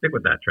I'm going to stick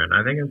with that trend.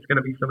 I think it's going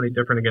to be somebody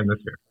different again this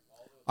year.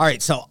 All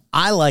right, so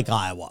I like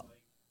Iowa.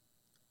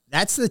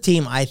 That's the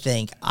team I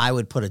think I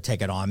would put a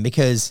ticket on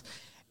because,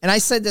 and I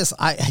said this,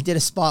 I did a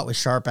spot with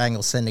Sharp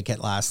Angle Syndicate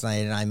last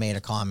night, and I made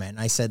a comment. And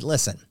I said,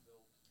 listen,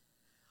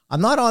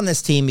 I'm not on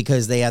this team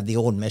because they have the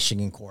old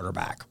Michigan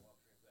quarterback.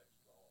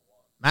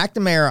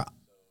 McNamara,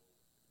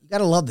 you got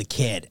to love the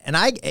kid. And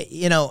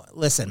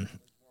listen,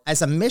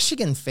 as a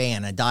Michigan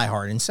fan, a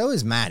diehard, and so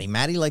is Matty.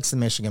 Matty likes the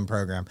Michigan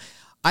program.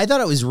 I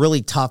thought it was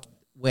really tough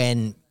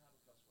when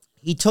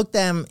he took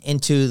them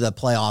into the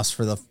playoffs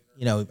for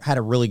had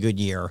a really good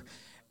year.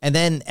 And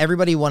then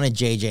everybody wanted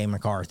J.J.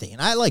 McCarthy.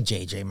 And I like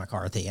J.J.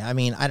 McCarthy. I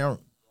mean,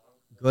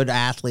 good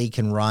athlete,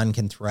 can run,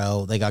 can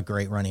throw. They got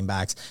great running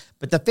backs.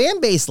 But the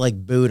fan base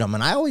booed him.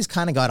 And I always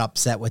kind of got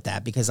upset with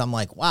that because I'm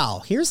like,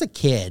 wow, here's a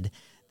kid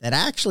that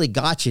actually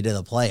got you to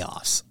the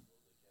playoffs.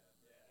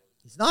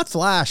 He's not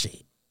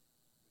flashy,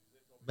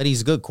 but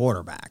he's a good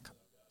quarterback.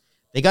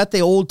 They got the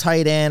old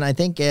tight end. I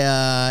think,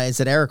 is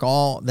it Eric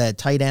All, the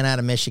tight end out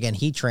of Michigan?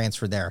 He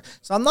transferred there.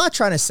 So I'm not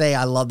trying to say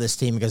I love this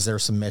team because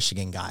there's some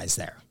Michigan guys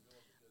there.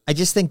 I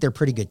just think they're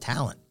pretty good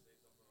talent.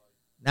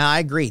 Now, I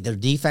agree. Their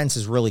defense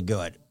is really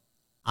good.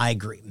 I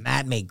agree.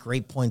 Matt made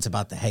great points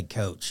about the head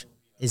coach.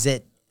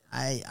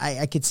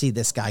 I could see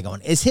this guy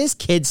going, is his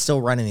kid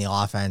still running the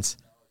offense?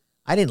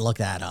 I didn't look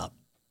that up.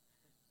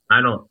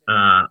 I don't,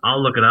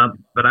 I'll look it up,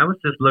 but I was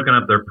just looking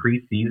up their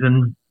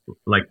preseason,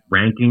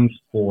 rankings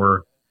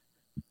for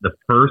the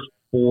first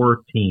 4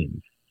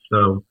 teams.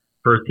 So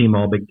first team,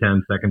 all Big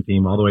Ten, second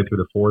team, all the way through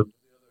the fourth.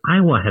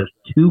 Iowa has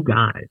 2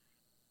 guys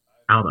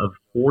out of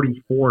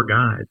 44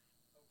 guys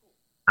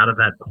out of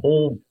that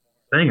whole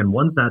thing. And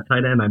one's that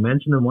tight end I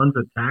mentioned, and one's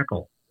a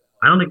tackle.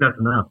 I don't think that's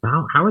enough.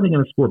 How are they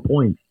going to score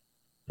points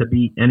to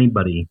beat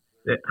anybody?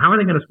 How are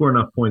they going to score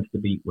enough points to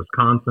beat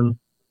Wisconsin,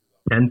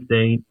 Penn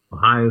State,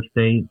 Ohio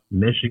State,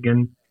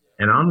 Michigan?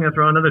 And I'm going to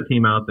throw another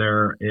team out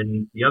there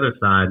in the other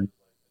side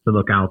to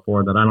look out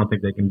for that I don't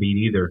think they can beat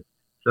either.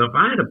 So if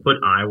I had to put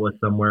Iowa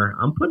somewhere,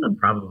 I'm putting them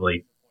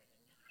probably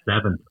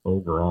 7th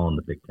overall in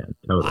the Big Ten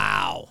total.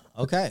 Wow.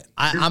 Okay.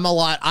 I'm a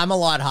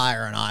lot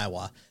higher in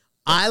Iowa.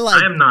 I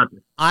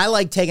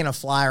like taking a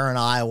flyer in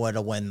Iowa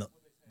to win the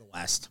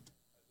West.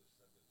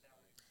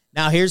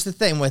 Now here's the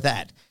thing with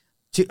that.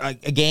 A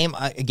game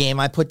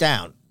I put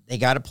down. They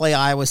got to play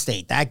Iowa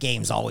State. That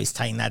game's always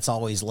tight. That's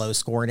always low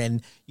scoring.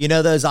 And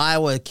those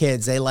Iowa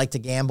kids, they like to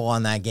gamble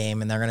on that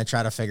game, and they're going to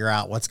try to figure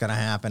out what's going to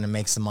happen and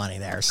make some money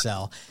there.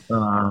 So,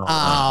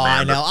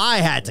 I know I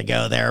had to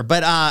go there.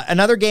 But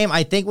another game,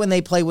 I think when they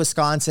play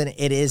Wisconsin,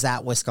 it is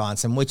at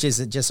Wisconsin, which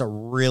is just a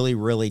really,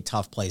 really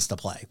tough place to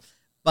play.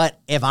 But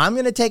if I'm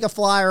going to take a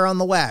flyer on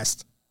the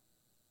West,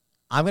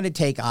 I'm going to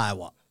take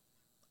Iowa.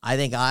 I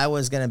think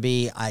Iowa's going to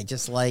be, I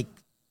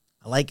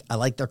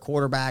like their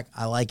quarterback.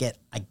 I like it.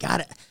 I got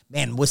it.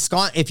 Man,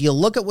 Wisconsin, if you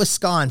look at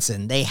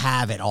Wisconsin, they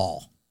have it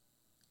all.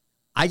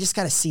 I just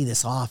got to see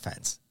this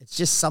offense. It's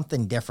just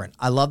something different.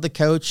 I love the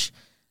coach.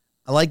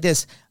 I like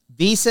this.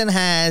 Beeson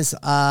has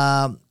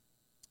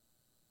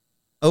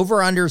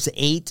over-unders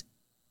 8.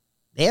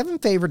 They have him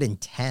favored in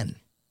 10,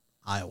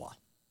 Iowa.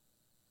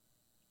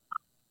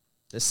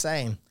 Just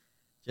saying.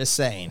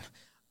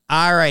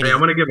 All right. Hey, I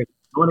want to give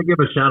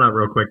a shout out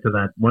real quick to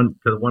one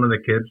of the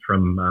kids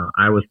from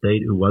Iowa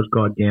State who was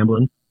caught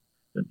gambling.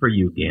 Good for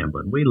you,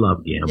 gambling. We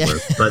love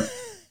gamblers, but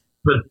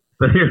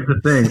here's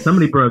the thing.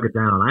 Somebody broke it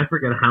down. I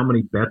forget how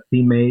many bets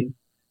he made,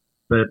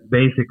 but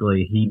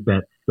basically he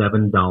bet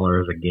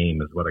 $7 a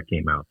game is what it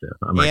came out to.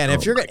 And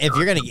if you're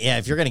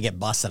gonna get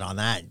busted on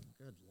that,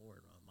 good Lord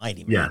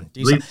Almighty, man.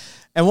 Yeah.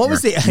 And what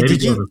was did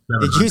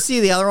you see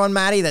the other one,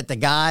 Matty? That the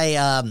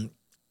guy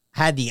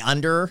had the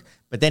under,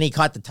 but then he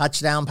caught the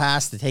touchdown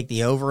pass to take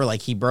the over,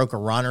 like he broke a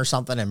run or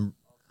something, and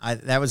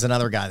that was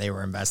another guy they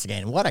were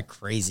investigating. What a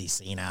crazy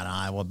scene out of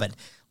Iowa, but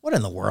what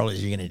in the world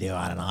is you going to do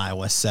out in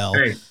Iowa? So,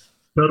 hey,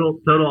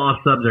 total off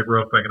subject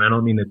real quick, and I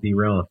don't mean to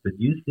derail us. Did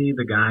you see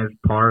the guy's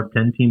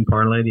 10-team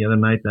parlay the other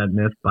night that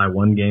missed by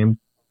 1 game?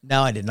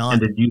 No, I did not.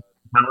 And did you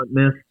see how it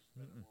missed?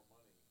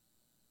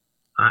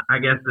 I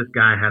guess this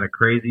guy had a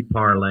crazy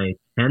parlay,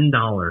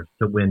 $10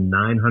 to win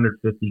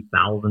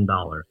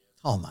 $950,000.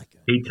 Oh, my God.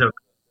 He took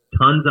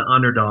tons of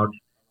underdogs.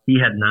 He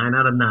had 9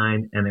 out of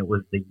 9, and it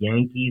was the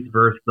Yankees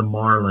versus the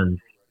Marlins.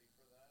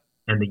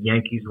 And the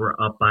Yankees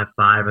were up by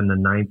 5 in the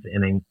 9th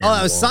inning. Oh,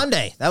 that was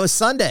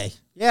Sunday.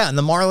 Yeah, and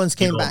the Marlins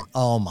came back.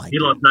 Oh, my God. He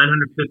lost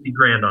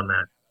 $950,000 on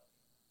that.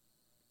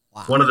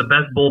 Wow. One of the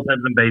best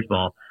bullpens in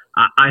baseball.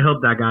 I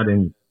hope that guy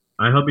didn't.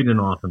 I hope he didn't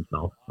off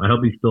himself. I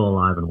hope he's still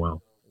alive and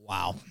well.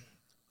 Wow.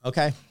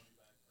 Okay.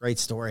 Great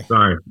story.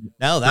 Sorry.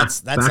 No,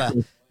 that's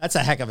a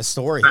heck of a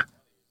story.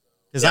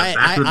 Because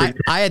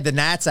I had the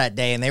Nats that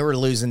day, and they were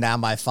losing down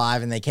by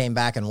 5, and they came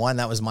back and won.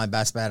 That was my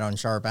best bet on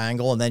Sharp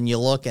Angle. And then you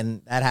look,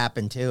 and that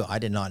happened too. I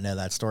did not know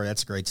that story.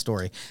 That's a great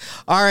story.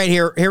 All right,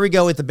 here we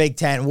go with the Big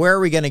Ten. Where are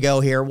we going to go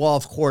here? Well,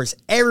 of course,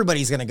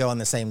 everybody's going to go in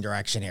the same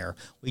direction here.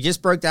 We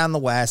just broke down the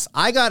West.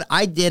 I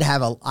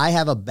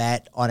have a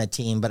bet on a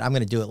team, but I'm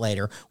going to do it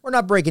later. We're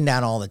not breaking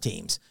down all the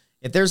teams.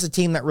 If there's a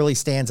team that really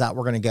stands out,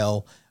 we're going to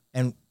go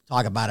and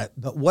talk about it.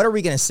 But what are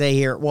we going to say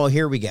here? Well,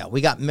 here we go.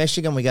 We got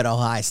Michigan, we got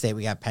Ohio State,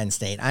 we got Penn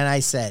State. And I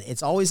said,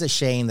 it's always a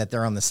shame that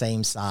they're on the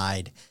same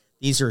side.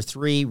 These are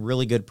 3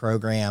 really good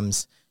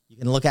programs. You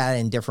can look at it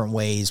in different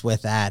ways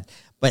with that.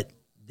 But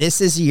this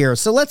is a year.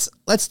 So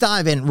let's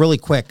dive in really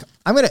quick.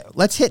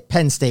 Let's hit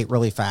Penn State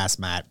really fast,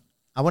 Matt.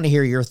 I want to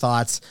hear your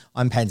thoughts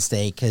on Penn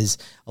State, because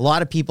a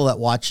lot of people that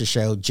watch the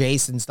show,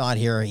 Jason's not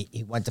here.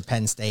 He went to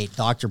Penn State.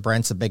 Dr.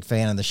 Brent's a big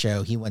fan of the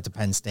show. He went to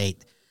Penn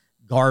State.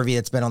 Garvey,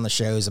 that's been on the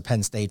show, is a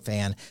Penn State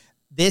fan.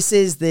 this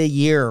is the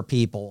year,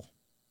 people.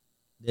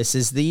 This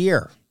is the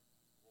year.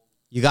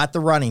 You got the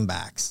running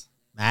backs.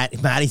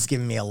 Matty's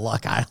giving me a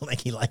look. I don't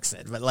think he likes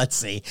it, but let's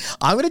see.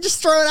 I'm going to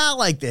just throw it out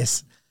like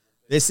this.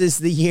 This is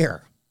the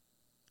year.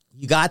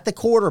 You got the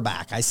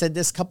quarterback. I said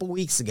this a couple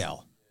weeks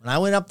ago. When I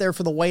went up there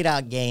for the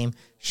whiteout game,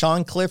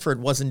 Sean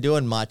Clifford wasn't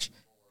doing much.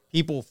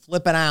 People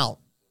flipping out.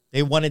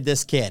 They wanted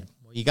this kid.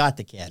 Well, you got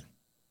the kid.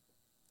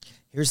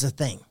 Here's the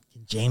thing.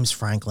 Can James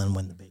Franklin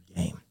win the big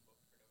game?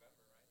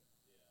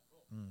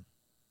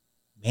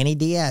 Manny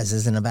Diaz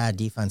isn't a bad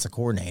defensive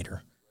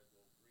coordinator.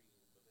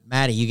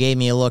 Matty, you gave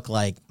me a look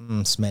like,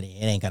 Smitty,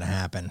 it ain't going to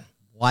happen.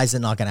 Why is it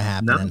not going to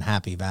happen in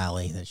Happy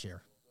Valley this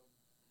year?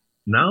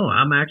 No,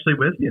 I'm actually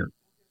with you.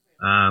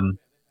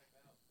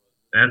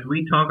 As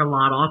we talk a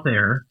lot off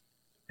air,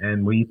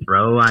 and we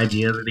throw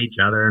ideas at each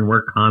other, and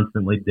we're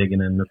constantly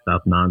digging into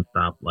stuff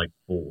nonstop like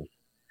fools.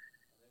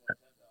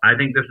 I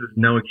think this is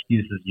no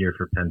excuses year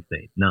for Penn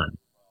State. None.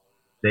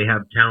 They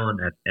have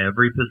talent at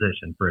every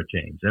position for a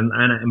change.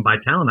 And by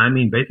talent, I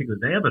mean basically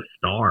they have a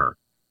star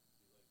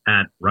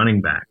at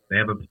running back. They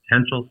have a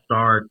potential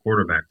star at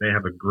quarterback. They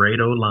have a great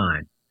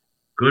O-line,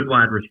 good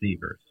wide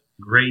receivers,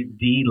 great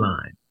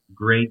D-line,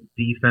 great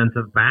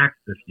defensive backs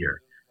this year.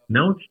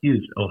 No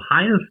excuse.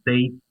 Ohio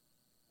State,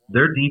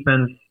 their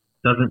defense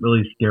doesn't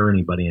really scare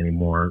anybody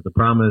anymore. The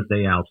problem is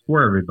they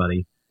outscore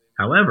everybody.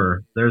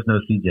 However, there's no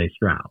C.J.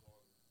 Stroud.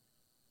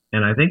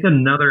 And I think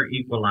another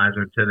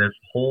equalizer to this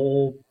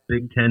whole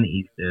Big Ten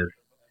East is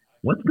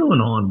what's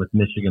going on with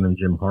Michigan and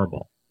Jim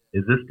Harbaugh?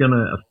 Is this going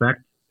to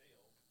affect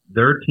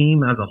their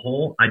team as a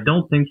whole? I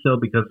don't think so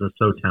because they're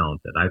so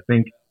talented. I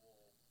think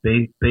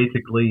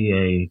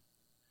basically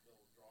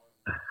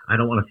I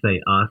don't want to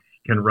say us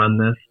can run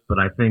this, but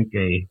I think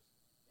a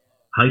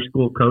high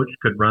school coach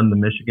could run the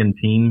Michigan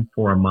team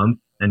for a month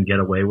and get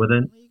away with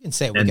it. You can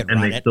say we can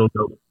run it. Still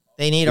go,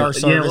 they need our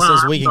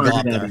services. We can go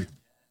up there.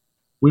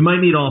 We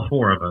might need all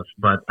four of us,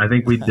 but I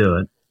think we'd do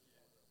it.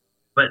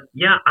 But,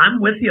 yeah,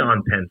 I'm with you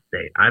on Penn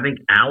State. I think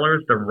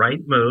Aller's the right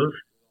move.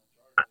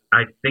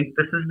 I think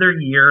this is their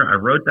year. I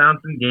wrote down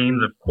some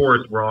games. Of course,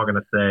 we're all going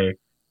to say,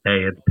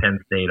 hey, it's Penn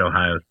State,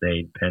 Ohio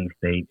State, Penn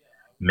State,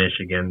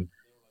 Michigan.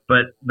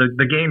 But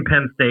the game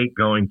Penn State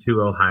going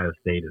to Ohio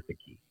State is the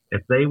key.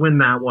 If they win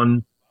that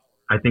one,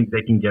 I think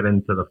they can get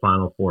into the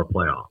Final Four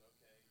playoff.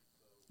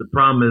 The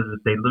problem is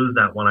if they lose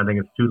that one, I think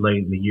it's too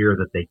late in the year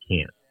that they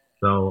can't.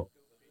 So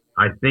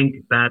I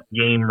think that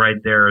game right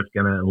there is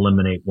going to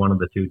eliminate one of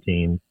the two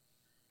teams.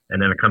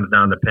 And then it comes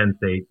down to Penn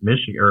State,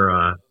 Michigan,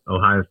 or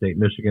Ohio State,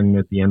 Michigan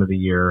at the end of the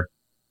year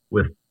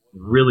with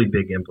really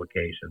big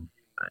implications.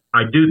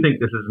 I do think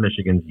this is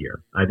Michigan's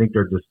year. I think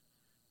they're just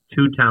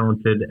too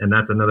talented, and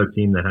that's another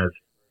team that has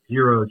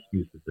zero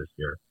excuses this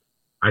year.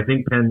 I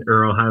think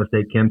Ohio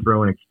State can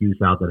throw an excuse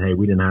out that, hey,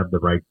 we didn't have the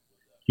right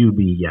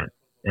QB yet.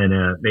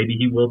 And maybe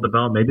he will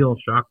develop. Maybe he'll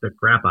shock the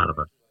crap out of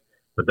us.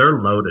 But they're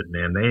loaded,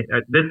 man.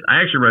 I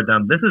actually wrote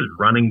down, this is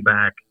running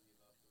back.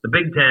 The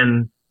Big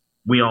Ten,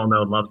 we all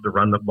know, loves to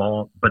run the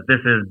ball, but this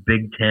is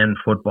Big Ten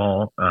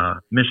football.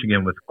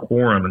 Michigan with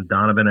Corum and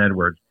Donovan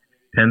Edwards.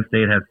 Penn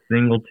State has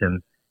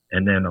Singleton.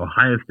 And then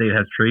Ohio State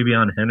has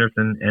Travion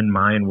Henderson and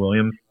Mayan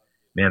Williams.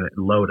 Man,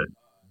 loaded.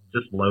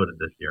 Just loaded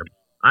this year.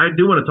 I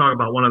do want to talk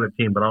about one other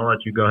team, but I'll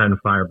let you go ahead and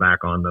fire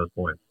back on those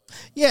points.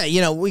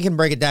 Yeah, we can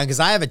break it down because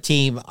I have a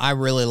team I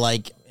really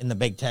like in the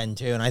Big Ten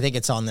too, and I think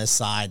it's on this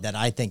side that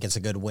I think it's a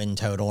good win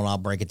total, and I'll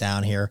break it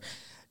down here.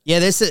 Yeah,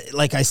 this is,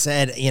 like I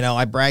said,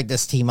 I bragged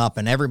this team up,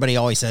 and everybody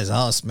always says,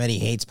 oh, Smitty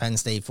hates Penn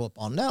State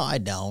football. No, I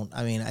don't.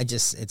 I mean,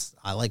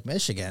 I like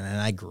Michigan,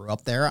 and I grew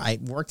up there. I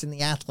worked in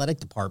the athletic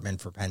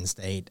department for Penn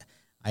State.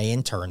 I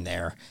interned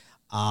there.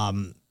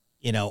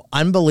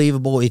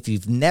 Unbelievable. If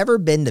you've never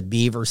been to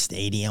Beaver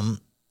Stadium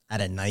at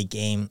a night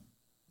game,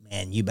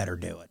 man, you better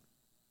do it.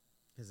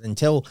 Because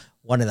until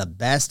one of the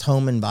best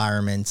home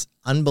environments,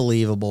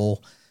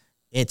 unbelievable.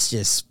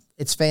 It's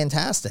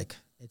fantastic.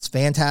 It's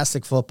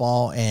fantastic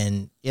football.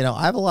 And,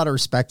 I have a lot of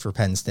respect for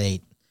Penn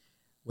State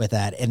with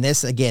that. And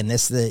this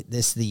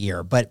is the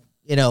year. But,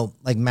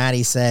 like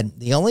Matty said,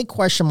 the only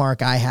question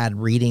mark I had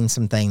reading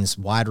some things,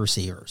 wide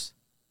receivers,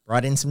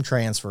 brought in some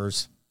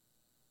transfers.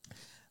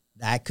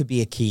 That could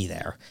be a key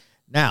there.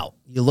 Now,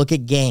 you look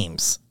at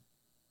games.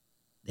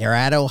 They're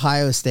at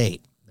Ohio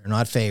State. They're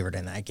not favored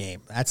in that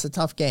game. That's a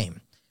tough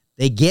game.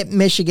 They get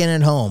Michigan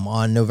at home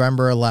on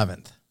November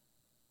 11th.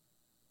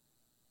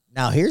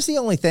 Now, here's the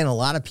only thing a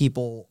lot of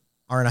people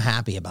aren't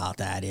happy about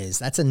that is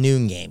that's a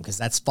noon game because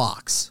that's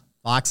Fox.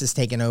 Fox has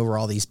taken over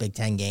all these Big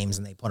Ten games,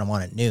 and they put them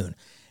on at noon.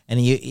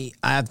 And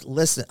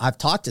I've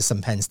talked to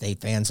some Penn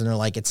State fans, and they're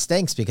like, it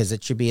stinks because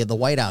it should be the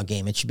whiteout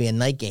game. It should be a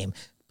night game.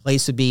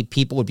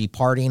 People would be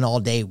partying all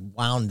day,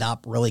 wound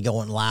up, really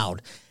going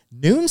loud.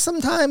 Noon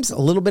sometimes, a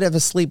little bit of a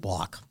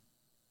sleepwalk.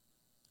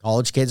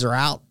 College kids are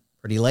out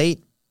pretty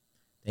late.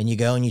 Then you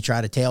go and you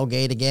try to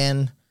tailgate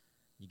again.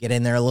 You get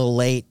in there a little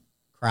late.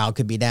 Crowd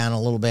could be down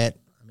a little bit.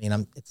 I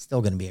mean, it's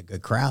still going to be a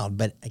good crowd.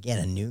 But, again,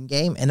 a noon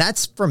game. And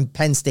that's from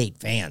Penn State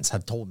fans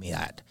have told me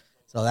that.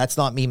 So that's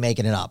not me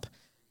making it up.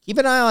 Keep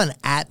an eye on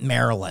at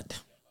Maryland.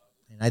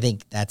 And I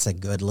think that's a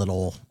good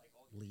little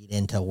lead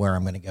into where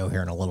I'm going to go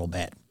here in a little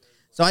bit.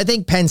 So I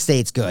think Penn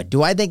State's good.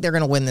 Do I think they're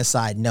going to win this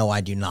side? No, I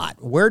do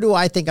not. Where do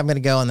I think I'm going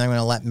to go? And then I'm going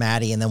to let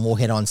Matty, and then we'll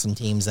hit on some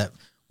teams that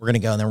we're going to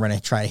go, and then we're going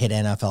to try to hit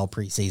NFL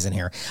preseason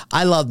here.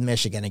 I love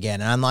Michigan again,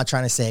 and I'm not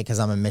trying to say it because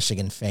I'm a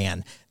Michigan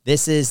fan.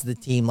 This is the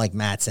team, like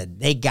Matt said.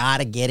 They got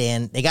to get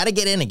in. They got to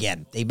get in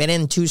again. They've been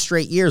in 2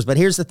 straight years, but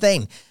here's the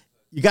thing.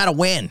 You got to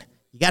win.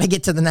 You got to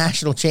get to the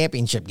national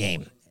championship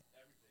game.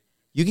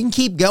 You can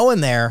keep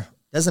going there.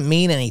 Doesn't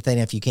mean anything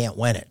if you can't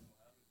win it.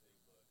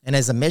 And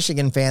as a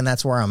Michigan fan,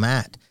 that's where I'm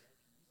at.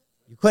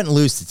 You couldn't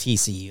lose to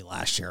TCU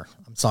last year.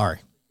 I'm sorry.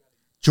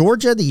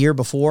 Georgia the year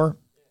before,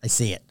 I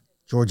see it.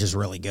 Georgia's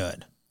really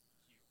good.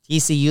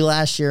 TCU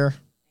last year,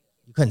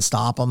 you couldn't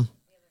stop them.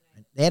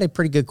 They had a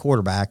pretty good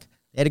quarterback.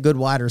 They had a good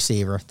wide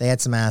receiver. They had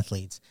some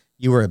athletes.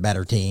 You were a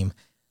better team.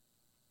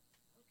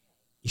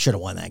 You should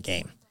have won that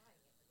game.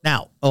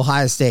 Now,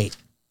 Ohio State,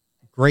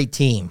 great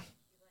team.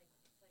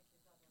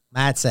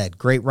 Matt said,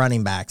 great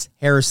running backs.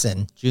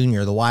 Harrison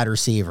Jr., the wide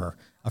receiver,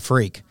 a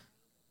freak.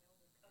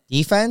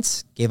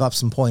 Defense gave up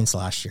some points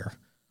last year.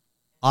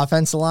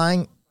 Offensive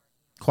line,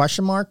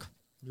 question mark,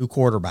 new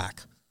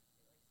quarterback.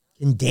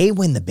 Can Day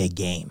win the big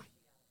game?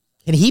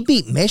 Can he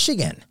beat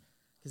Michigan?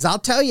 Because I'll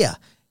tell you,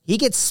 he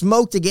gets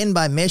smoked again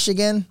by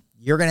Michigan,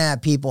 you're going to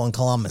have people in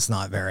Columbus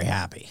not very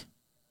happy.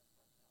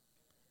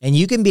 And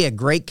you can be a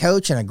great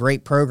coach and a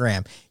great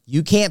program.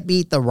 You can't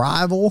beat the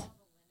rival,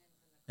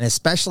 and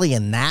especially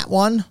in that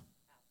one,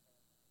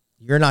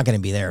 you're not going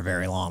to be there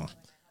very long.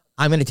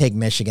 I'm going to take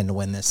Michigan to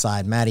win this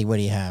side. Matty, what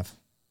do you have?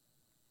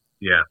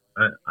 Yeah,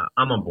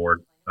 I'm on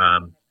board.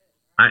 I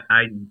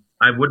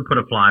would put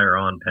a flyer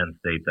on Penn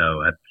State,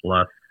 though, at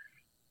plus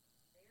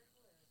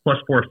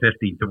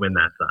 450 to win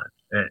that side.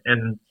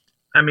 And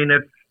I mean,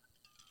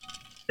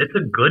 it's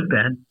a good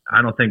bet.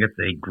 I don't think it's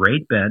a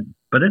great bet,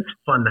 but it's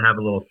fun to have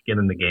a little skin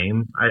in the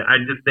game. I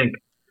think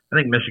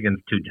Michigan's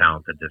too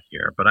talented this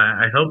year, but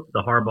I hope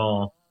the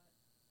Harbaugh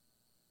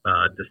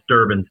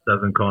disturbance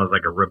doesn't cause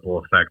like a ripple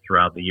effect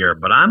throughout the year.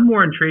 But I'm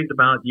more intrigued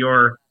about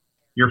your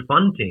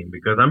fun team,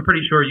 because I'm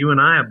pretty sure you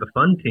and I have the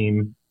fun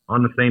team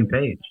on the same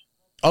page.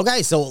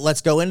 Okay, so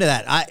let's go into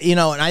that. And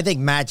I think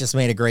Matt just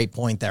made a great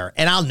point there.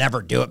 And I'll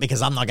never do it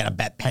because I'm not going to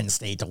bet Penn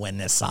State to win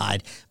this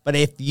side. But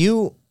if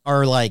you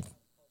are like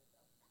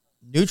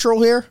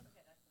neutral here,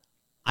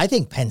 I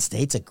think Penn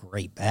State's a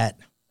great bet.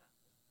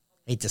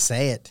 Hate to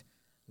say it.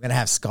 I'm going to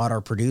have Scott,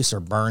 our producer,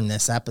 burn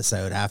this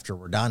episode after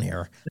we're done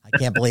here. I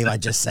can't believe I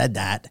just said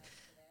that.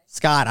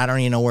 Scott, I don't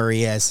even know where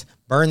he is.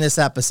 Burn this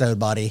episode,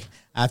 buddy,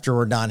 after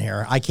we're done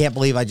here. I can't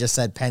believe I just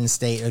said Penn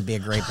State would be a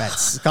great bet.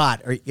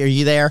 Scott, are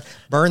you there?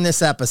 Burn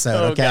this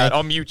episode, okay? God,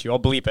 I'll mute you. I'll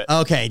bleep it.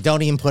 Okay,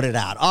 don't even put it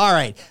out. All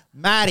right,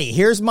 Matty,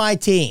 here's my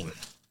team.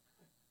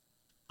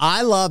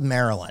 I love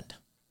Maryland.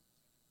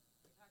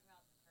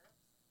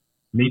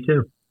 Me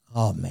too.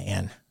 Oh,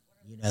 man.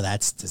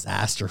 That's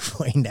disaster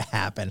waiting to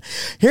happen.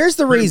 Here's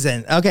the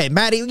reason. Okay,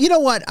 Matty, you know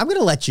what? I'm going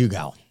to let you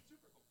go.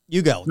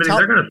 You go.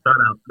 They're going to start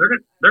out.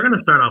 They're going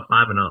to start out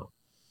 5-0.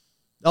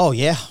 Oh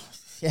yeah,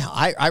 yeah.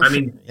 I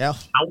mean, yeah.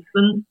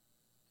 Towson,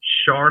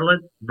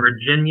 Charlotte,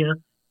 Virginia,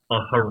 a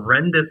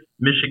horrendous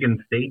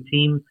Michigan State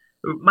team.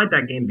 Might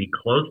that game be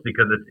close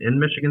because it's in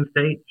Michigan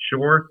State?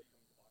 Sure.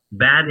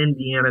 Bad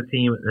Indiana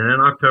team, and then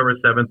October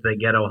 7th they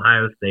get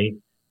Ohio State,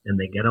 and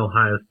they get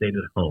Ohio State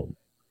at home,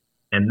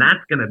 and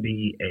that's going to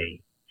be a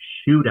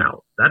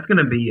shootout. That's going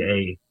to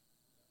be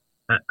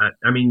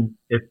I mean,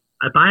 if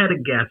I had to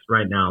guess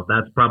right now,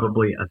 that's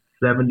probably a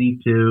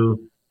 72-73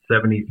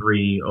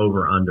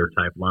 over-under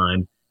type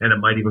line, and it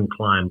might even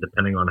climb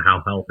depending on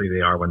how healthy they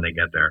are when they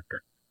get there.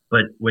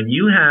 But when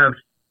you have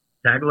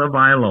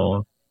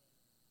Tagovailoa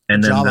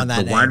and then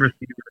the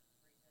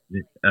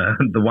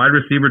wide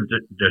receiver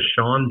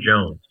Deshaun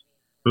Jones,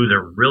 who's a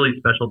really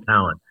special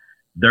talent,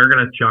 they're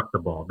going to chuck the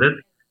ball. This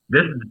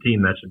is the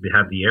team that should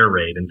have the air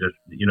raid and just,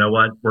 you know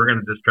what, we're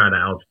going to just try to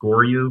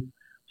outscore you,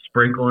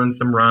 sprinkle in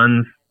some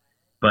runs,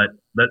 but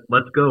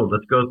let's go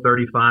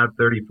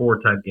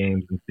 35-34 type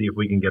games and see if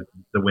we can get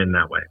the win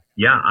that way.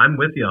 Yeah, I'm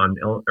with you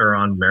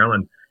on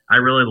Maryland. I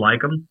really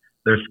like them.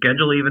 Their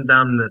schedule, even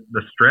down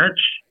the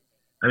stretch,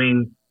 I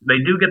mean, they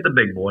do get the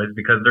big boys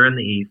because they're in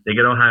the East. They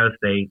get Ohio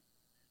State,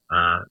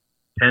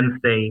 Penn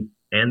State,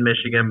 and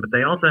Michigan, but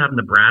they also have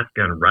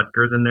Nebraska and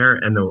Rutgers in there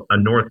and a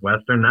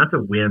Northwestern. That's a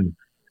win.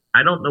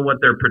 I don't know what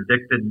their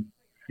predicted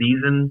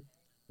season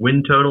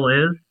win total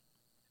is,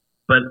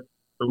 but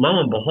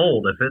lo and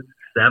behold, if it's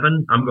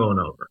 7, I'm going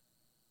over.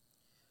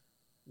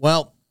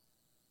 Well,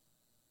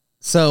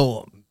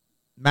 so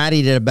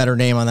Matty did a better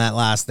name on that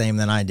last name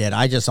than I did.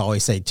 I just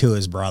always say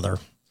Tua's brother.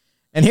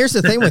 And here's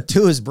the thing with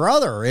Tua's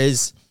brother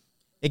is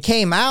it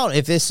came out,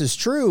 if this is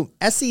true,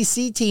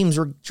 SEC teams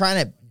were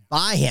trying to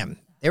buy him.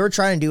 They were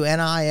trying to do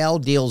NIL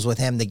deals with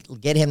him to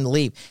get him to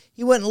leave.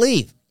 He wouldn't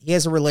leave. He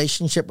has a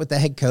relationship with the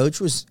head coach.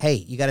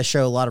 You got to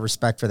show a lot of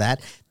respect for that.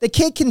 The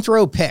kid can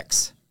throw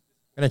picks.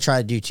 I'm going to try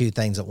to do 2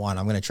 things at once.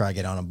 I'm going to try to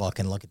get on a book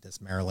and look at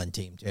this Maryland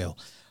team too.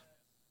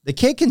 The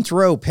kid can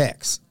throw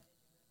picks,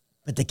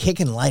 but the kid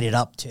can light it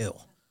up too.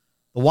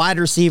 The wide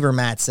receiver,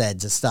 Matt said,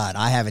 is a stud.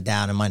 I have it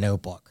down in my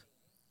notebook.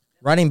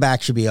 Running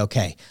back should be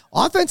okay.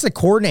 Offensive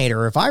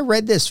coordinator, if I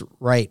read this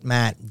right,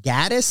 Matt,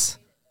 Gaddis.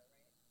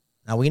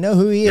 Now, we know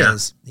who he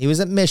is. He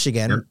was at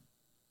Michigan. Yep.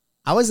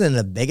 I wasn't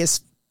the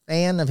biggest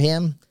fan of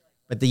him,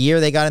 but the year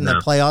they got in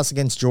the playoffs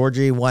against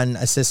Georgia, he won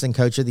assistant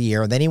coach of the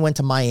year. Then he went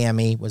to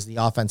Miami, was the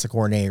offensive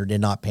coordinator,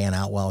 did not pan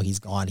out well. He's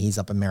gone. He's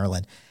up in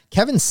Maryland.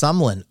 Kevin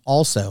Sumlin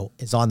also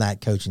is on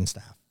that coaching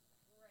staff.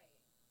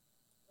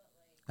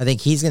 I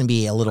think he's going to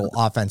be a little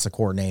offensive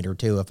coordinator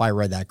too, if I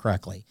read that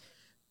correctly.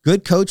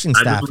 Good coaching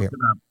staff here.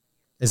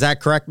 Is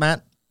that correct,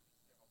 Matt?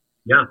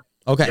 Yeah.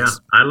 Okay. Yeah.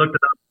 I looked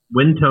it up.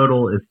 Win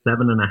total is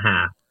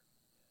 7.5.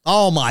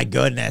 Oh my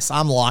goodness.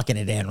 I'm locking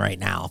it in right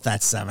now if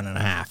that's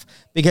 7.5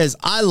 because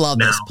I love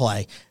this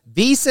play.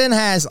 VSiN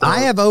has,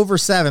 I have over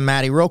 7,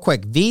 Matty, real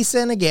quick.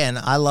 VSiN, again,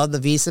 I love the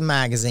VSiN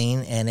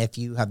magazine. And if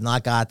you have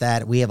not got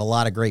that, we have a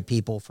lot of great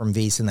people from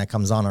VSiN that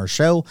comes on our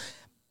show.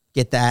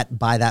 Get that,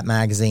 buy that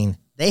magazine.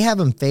 They have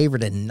them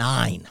favored at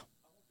 9.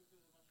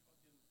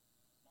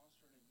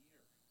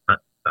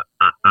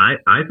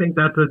 I think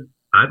that's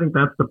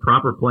the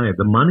proper play.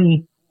 The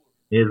money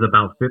is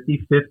about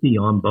 50-50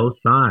 on both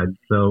sides,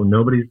 so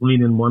nobody's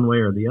leaning one way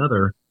or the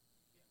other.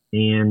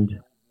 And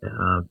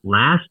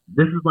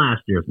this is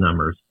last year's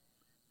numbers.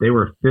 They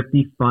were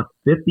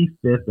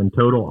 55th in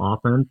total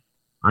offense.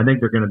 I think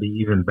they're going to be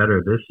even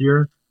better this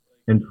year.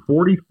 And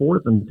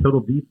 44th in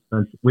total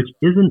defense, which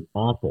isn't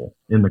awful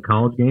in the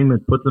college game.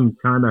 It puts them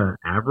kind of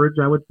average,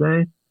 I would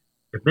say.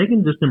 If they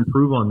can just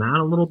improve on that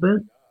a little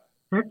bit,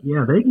 heck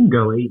yeah, they can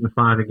go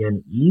 8-5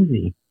 again,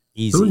 easy.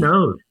 Who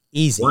knows?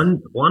 Easy.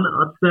 One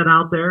upset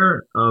out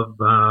there of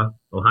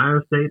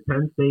Ohio State,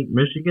 Penn State,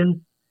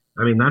 Michigan.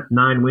 I mean, that's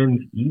 9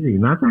 wins easy,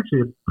 and that's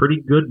actually a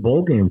pretty good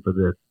bowl game for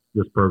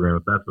this program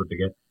if that's what they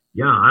get.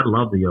 Yeah, I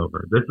love the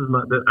over.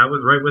 I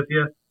was right with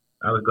you.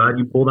 I was glad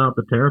you pulled out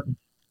the Terrapins.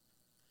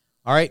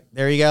 All right,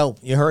 there you go.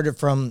 You heard it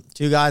from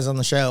 2 guys on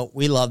the show.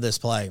 We love this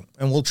play,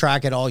 and we'll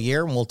track it all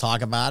year, and we'll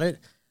talk about it.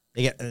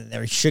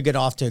 They should get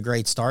off to a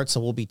great start, so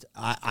we'll be.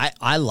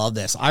 I love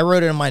this. I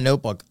wrote it in my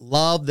notebook.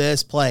 Love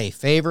this play.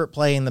 Favorite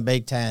play in the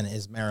Big Ten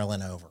is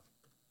Maryland over.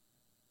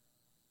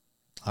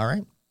 All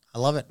right, I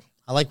love it.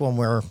 I like when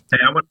we're. Hey,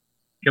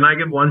 can I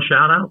give one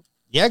shout out?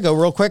 Yeah, go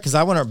real quick because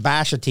I want to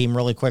bash a team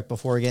really quick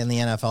before we get in the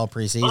NFL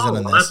preseason. Oh,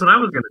 that's what I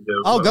was going to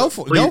do. Oh, go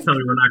for it. Please tell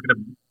me we're not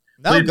going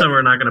to. Please tell me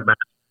we're not going to bash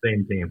the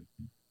same team.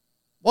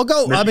 Well,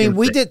 go. Michigan I mean,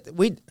 we State. did.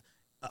 We.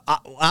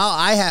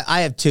 I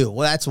have 2.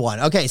 Well, that's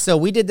 1. Okay, so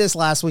we did this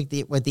last week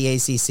with the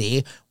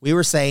ACC. We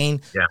were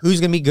saying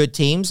who's going to be good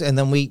teams, and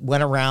then we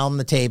went around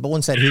the table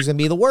and said who's going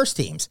to be the worst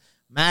teams.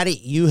 Matty,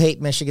 you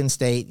hate Michigan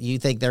State. You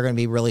think they're going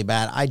to be really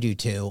bad. I do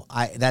too.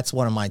 That's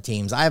one of my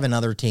teams. I have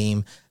another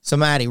team. So,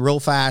 Matty, real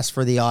fast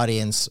for the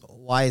audience,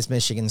 why is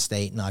Michigan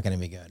State not going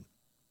to be good?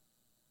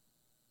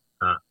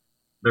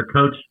 Their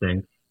coach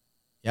stinks.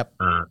 Yep.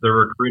 Their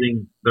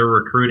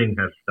recruiting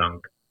has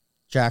stunk.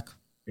 Check.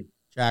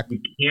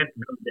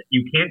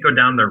 You can't go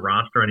down their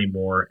roster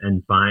anymore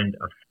and find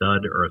a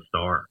stud or a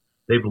star.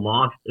 They've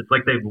lost. It's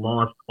like they've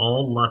lost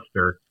all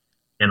luster.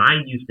 And I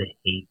used to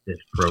hate this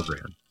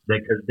program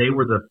because they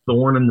were the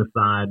thorn in the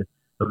side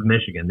of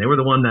Michigan. They were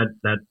the one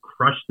that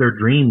crushed their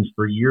dreams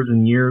for years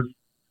and years.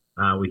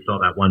 We saw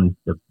that one,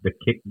 the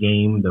kick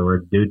game. There were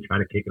a dude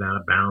trying to kick it out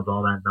of bounds,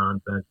 all that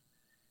nonsense.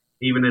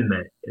 Even in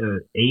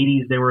the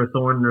 80s, they were a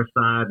thorn in their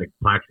side. The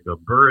Plaxico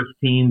Burris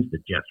teams, the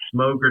Jeff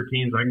Smoker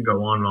teams. I can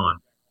go on and on.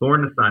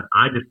 Thorn aside,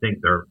 I just think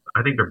they're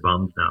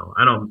bums now.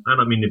 I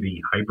don't mean to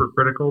be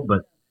hypercritical,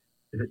 but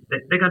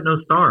they got no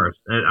stars.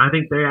 And I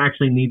think they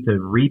actually need to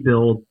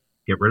rebuild,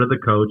 get rid of the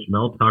coach,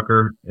 Mel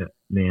Tucker.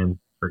 Man,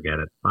 forget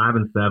it.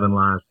 5-7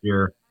 last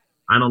year.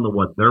 I don't know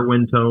what their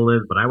win total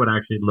is, but I would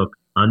actually look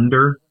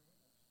under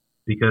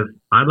because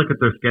I look at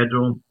their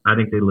schedule. I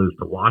think they lose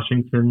to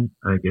Washington.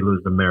 I think they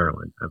lose to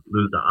Maryland. I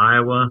lose to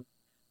Iowa.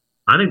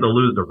 I think they'll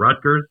lose to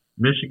Rutgers,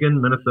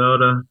 Michigan,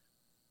 Minnesota.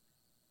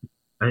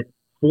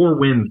 4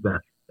 wins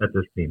best at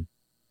this team.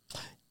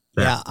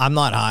 Yeah, I'm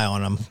not high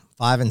on them.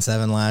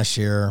 5-7 last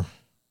year.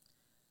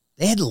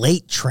 They had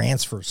late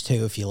transfers,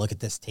 too, if you look at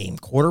this team.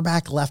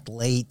 Quarterback left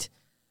late.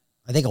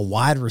 I think a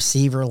wide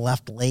receiver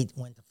left late,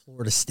 went to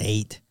Florida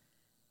State.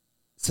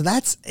 So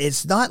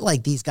it's not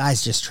like these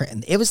guys just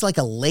it was like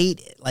a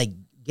late, like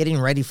getting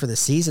ready for the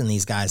season,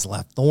 these guys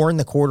left. Thorne,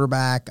 the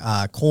quarterback,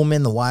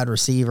 Coleman, the wide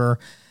receiver.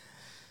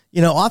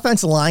 You know,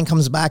 offensive line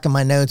comes back in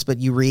my notes, but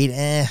you read,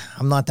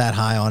 I'm not that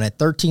high on it.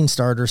 13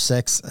 starters,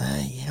 6,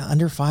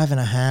 under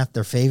 5.5.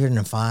 They're favored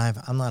in 5.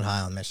 I'm not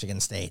high on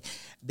Michigan State.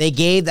 They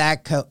gave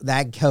that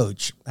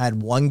coach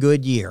had one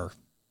good year,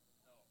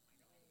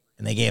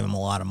 and they gave him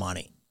a lot of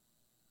money.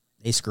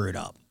 They screwed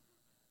up.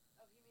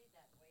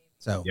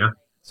 So,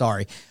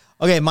 sorry.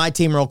 Okay, my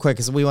team real quick,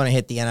 because we want to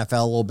hit the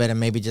NFL a little bit and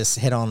maybe just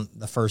hit on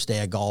the first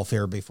day of golf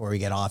here before we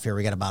get off here.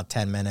 We got about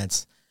 10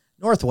 minutes.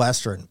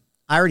 Northwestern.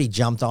 I already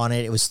jumped on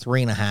it. It was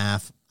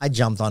 3.5. I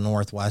jumped on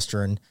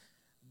Northwestern.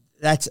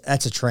 That's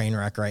a train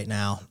wreck right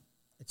now.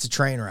 It's a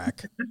train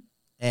wreck.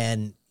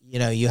 And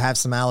you have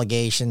some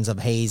allegations of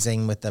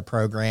hazing with the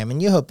program,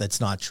 and you hope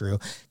that's not true.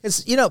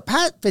 Because,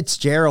 Pat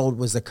Fitzgerald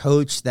was a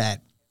coach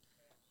that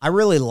I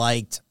really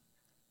liked.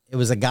 It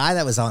was a guy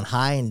that was on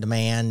high in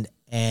demand,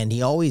 and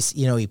he always,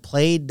 he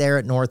played there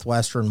at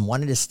Northwestern,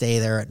 wanted to stay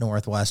there at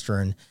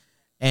Northwestern.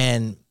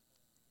 And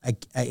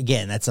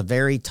again, that's a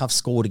very tough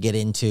school to get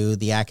into,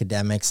 the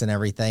academics and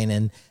everything.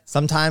 And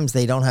sometimes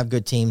they don't have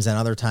good teams, and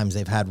other times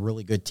they've had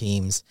really good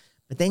teams.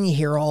 But then you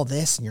hear all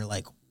this and you're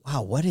like,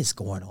 wow, what is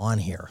going on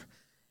here?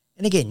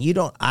 And again,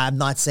 I'm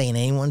not saying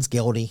anyone's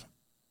guilty.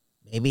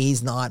 Maybe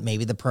he's not.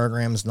 Maybe the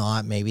program's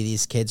not. Maybe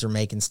these kids are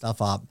making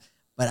stuff up.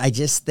 But I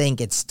just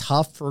think it's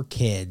tough for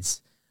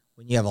kids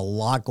when you have a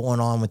lot going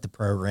on with the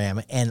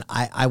program. And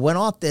I went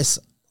off this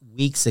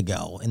weeks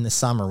ago in the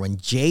summer when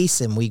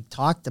Jason, we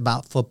talked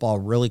about football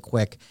really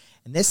quick.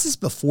 And this is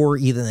before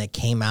even it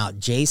came out.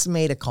 Jason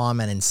made a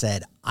comment and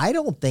said, I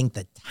don't think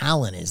the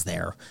talent is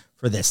there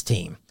for this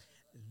team.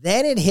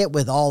 Then it hit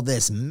with all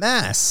this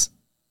mess,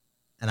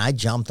 and I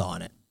jumped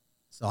on it.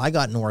 So I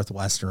got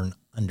Northwestern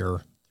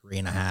under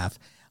 3.5.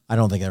 I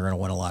don't think they're going to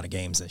win a lot of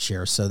games this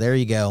year. So there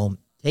you go.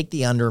 Take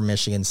the under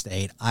Michigan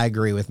State. I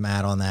agree with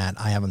Matt on that.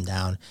 I have them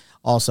down.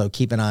 Also,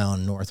 keep an eye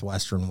on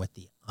Northwestern with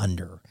the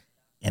under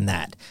in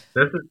that.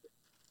 This is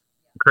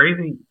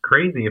crazy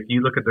if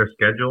you look at their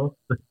schedule.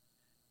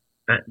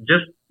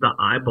 Just the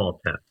eyeball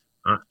test.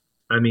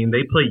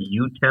 They play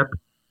UTEP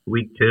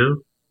week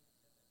 2.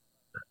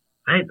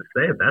 I hate to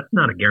say it, that's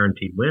not a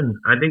guaranteed win.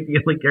 I think the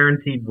only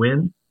guaranteed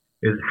win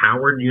is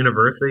Howard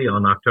University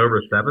on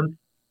October 7th.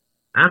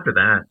 After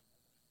that,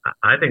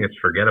 I think it's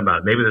forget about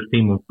it. Maybe this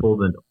team will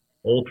pull an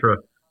ultra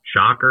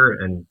shocker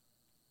and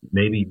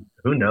maybe,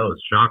 who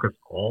knows, shock us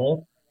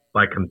all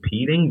by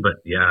competing. But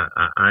yeah,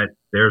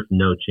 there's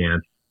no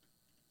chance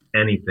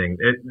anything.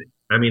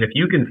 If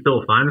you can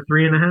still find a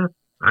 3.5,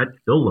 I'd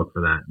still look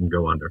for that and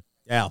go under.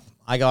 Yeah,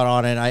 I got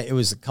on it. It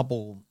was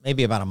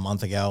maybe about a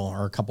month ago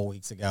or a couple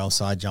weeks ago,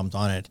 so I jumped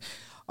on it.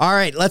 All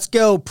right, let's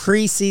go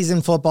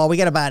preseason football. We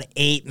got about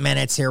 8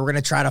 minutes here. We're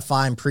going to try to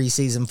find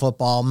preseason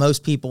football.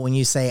 Most people, when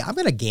you say, I'm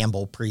going to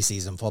gamble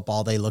preseason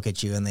football, they look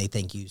at you and they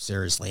think you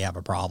seriously have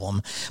a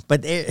problem.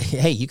 But,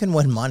 hey, you can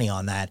win money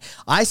on that.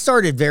 I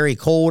started very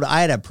cold.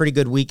 I had a pretty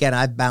good weekend.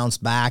 I've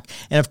bounced back.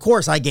 And, of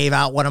course, I gave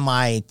out one of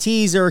my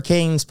teaser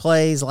Kings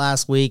plays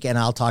last week, and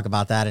I'll talk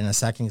about that in a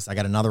second because I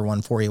got another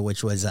one for you,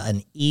 which was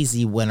an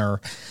easy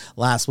winner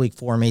last week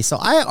for me. So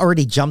I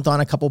already jumped on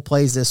a couple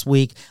plays this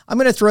week. I'm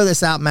going to throw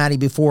this out, Matty,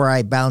 before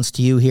I bounce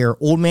to you here.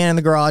 Old Man in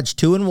the Garage,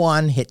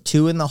 2-1, hit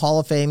 2 in the Hall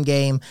of Fame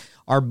game.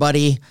 Our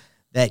buddy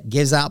that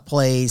gives out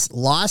plays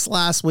lost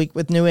last week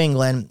with New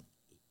England.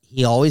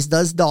 He always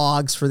does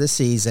dogs for the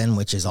season,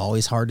 which is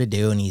always hard to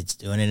do, and he's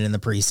doing it in the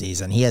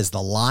preseason. He has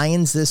the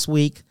Lions this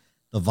week,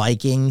 the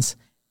Vikings,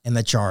 and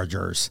the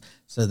Chargers.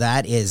 So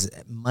that is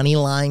money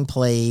line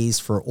plays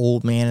for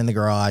Old Man in the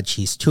Garage.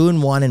 He's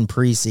 2-1 in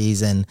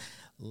preseason.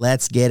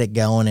 Let's get it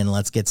going and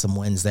let's get some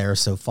wins there.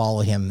 So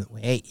follow him.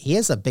 Hey, he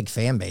has a big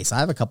fan base. I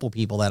have a couple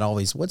people that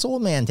always, what's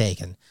Old Man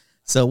taking?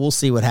 So we'll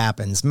see what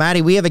happens.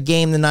 Matty, we have a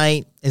game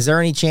tonight. Is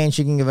there any chance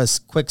you can give us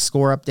a quick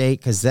score update?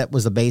 Because that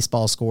was a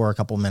baseball score a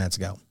couple minutes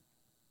ago.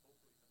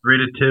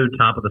 3-2,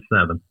 top of the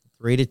 7th.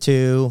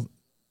 3-2.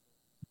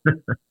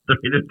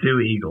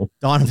 3-2 Eagles.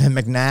 Donovan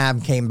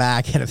McNabb came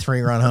back, hit a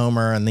 3-run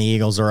homer, and the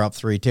Eagles are up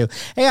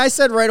 3-2. Hey, I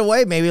said right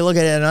away, maybe look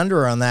at an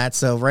under on that.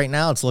 So right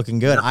now it's looking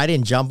good. I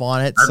didn't jump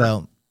on it,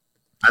 so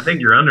I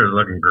think your under is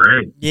looking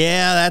great.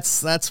 Yeah,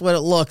 that's what it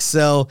looks.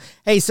 So,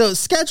 hey, so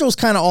schedule's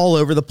kind of all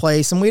over the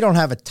place, and we don't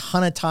have a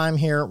ton of time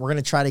here. We're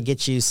going to try to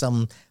get you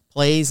some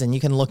plays, and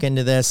you can look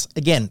into this.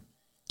 Again,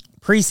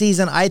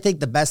 preseason, I think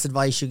the best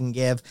advice you can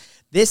give,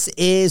 this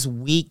is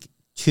week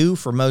 2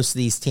 for most of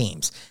these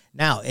teams.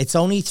 Now, it's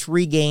only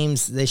 3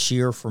 games this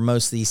year for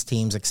most of these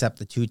teams, except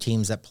the 2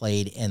 teams that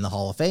played in the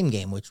Hall of Fame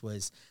game, which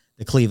was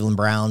the Cleveland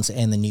Browns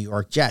and the New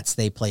York Jets.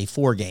 They play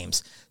 4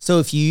 games. So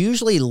if you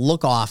usually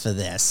look off of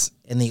this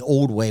in the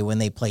old way when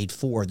they played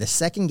 4, the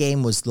second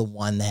game was the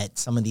one that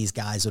some of these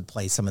guys would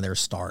play some of their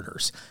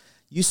starters.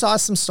 You saw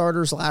some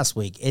starters last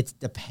week. It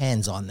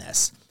depends on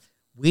this.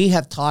 We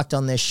have talked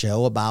on this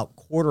show about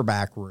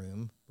quarterback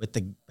room with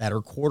the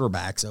better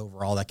quarterbacks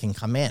overall that can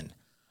come in.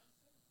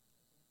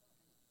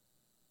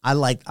 I'm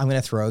going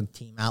to throw a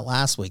team out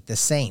last week, the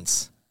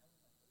Saints.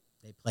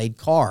 They played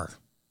Carr.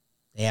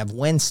 They have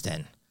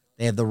Winston.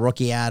 They have the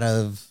rookie out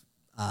of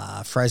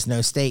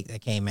Fresno State that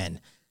came in.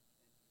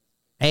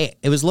 Hey,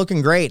 it was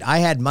looking great. I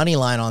had money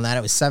line on that.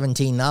 It was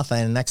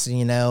 17-0. Next thing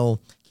you know,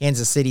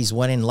 Kansas City's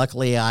winning.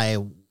 Luckily, I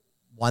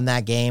won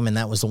that game, and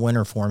that was a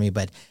winner for me.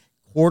 But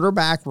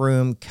quarterback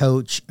room,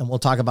 coach, and we'll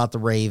talk about the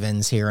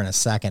Ravens here in a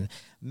second.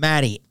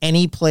 Matty,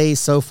 any plays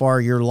so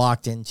far you're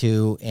locked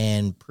into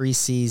in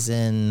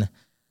preseason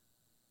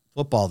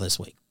football this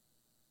week?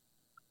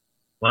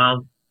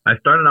 Well, I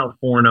started out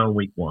 4-0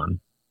 week 1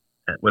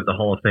 with the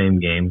Hall of Fame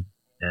game,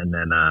 and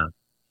then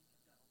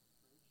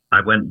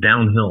I went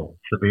downhill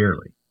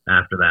severely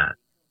after that.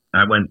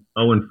 I went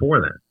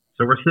 0-4 then.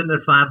 So we're sitting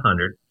at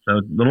 500, so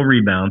a little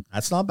rebound.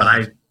 That's not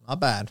bad.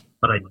 Not bad.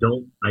 But I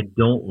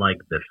don't like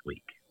this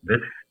week.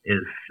 This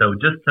is so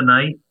just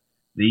tonight,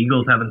 the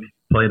Eagles haven't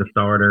played a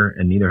starter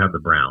and neither have the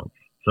Browns.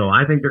 So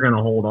I think they're going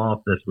to hold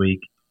off this week,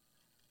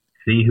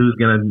 see who's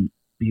going to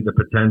be the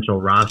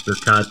potential roster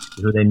cuts,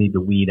 who they need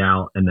to weed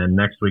out. And then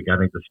next week, I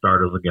think the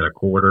starters will get a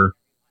quarter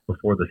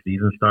before the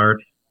season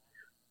starts.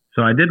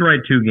 So I did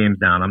write 2 games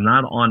down. I'm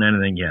not on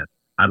anything yet.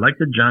 I like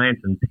the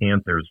Giants and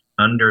Panthers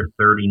under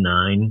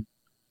 39.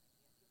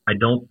 I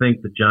don't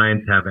think the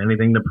Giants have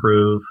anything to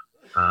prove.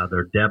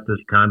 Their depth is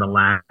kind of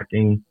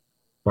lacking.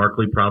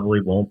 Barkley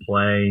probably won't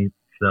play.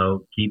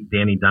 So keep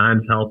Danny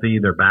Dimes healthy.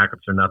 Their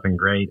backups are nothing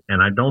great.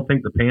 And I don't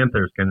think the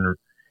Panthers can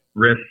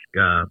risk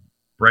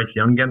Bryce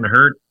Young getting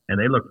hurt. And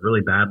they looked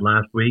really bad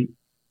last week.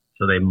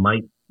 So they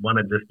might want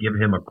to just give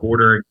him a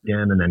quarter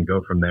again and then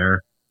go from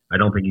there. I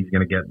don't think he's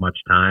going to get much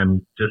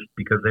time just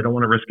because they don't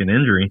want to risk an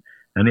injury.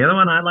 And the other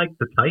one, I like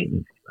the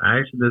Titans.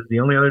 This is the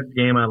only other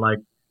game I like.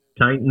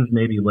 Titans,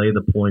 maybe lay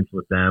the points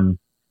with them.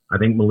 I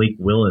think Malik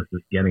Willis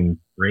is getting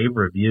rave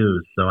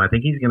reviews. So I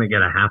think he's going to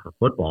get a half of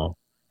football.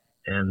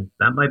 And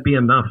that might be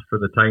enough for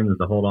the Titans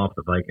to hold off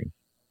the Vikings.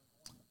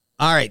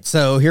 All right,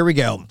 so here we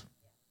go.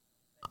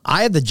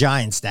 I had the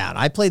Giants down.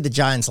 I played the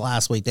Giants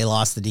last week. They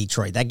lost to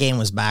Detroit. That game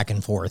was back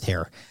and forth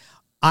here.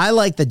 I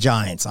like the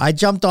Giants. I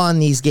jumped on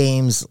these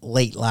games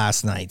late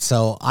last night.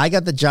 So I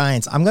got the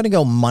Giants. I'm going to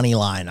go money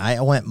line.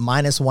 I went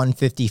minus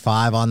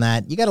 155 on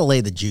that. You got to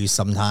lay the juice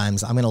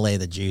sometimes. I'm going to lay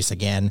the juice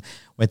again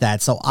with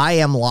that. So I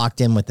am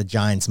locked in with the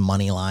Giants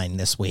money line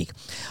this week.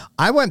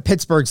 I went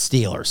Pittsburgh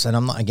Steelers. And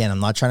I'm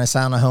not trying to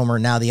sound a homer.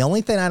 Now, the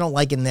only thing I don't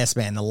like in this,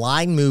 man, the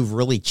line move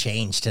really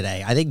changed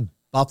today. I think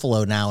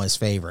Buffalo now is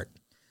favorite.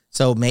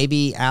 So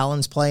maybe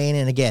Allen's playing.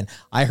 And again,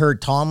 I heard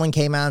Tomlin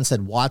came out and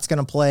said Watt's going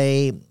to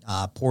play,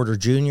 Porter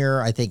Jr.,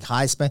 I think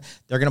Highsmith.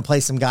 They're going to play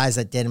some guys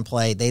that didn't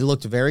play. They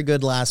looked very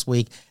good last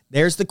week.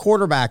 There's the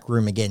quarterback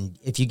room again.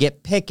 If you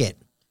get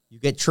Pickett, you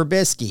get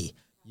Trubisky,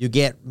 you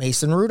get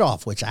Mason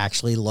Rudolph, which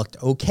actually looked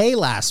okay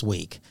last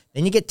week.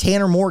 Then you get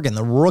Tanner Morgan,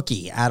 the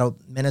rookie out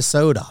of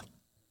Minnesota.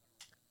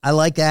 I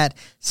like that.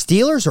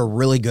 Steelers are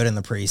really good in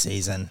the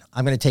preseason.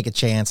 I'm going to take a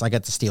chance. I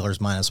got the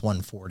Steelers minus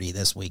 140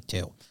 this week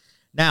too.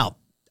 Now,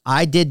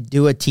 I did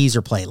do a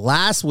teaser play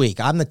last week.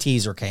 I'm the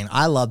teaser king.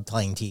 I love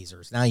playing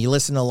teasers. Now, you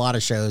listen to a lot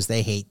of shows,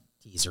 they hate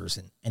teasers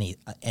in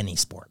any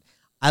sport.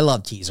 I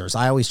love teasers.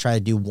 I always try to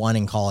do one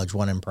in college,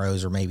 one in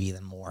pros, or maybe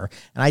even more,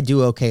 and I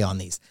do okay on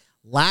these.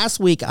 Last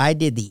week, I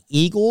did the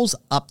Eagles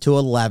up to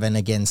 11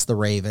 against the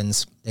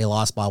Ravens. They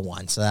lost by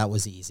 1, so that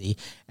was easy.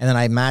 And then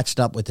I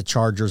matched up with the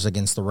Chargers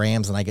against the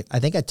Rams, and I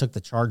think I took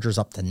the Chargers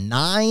up to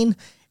 9,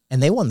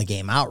 and they won the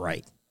game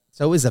outright.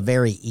 So it was a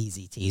very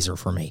easy teaser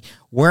for me.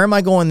 Where am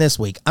I going this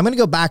week? I'm going to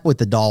go back with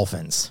the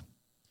Dolphins.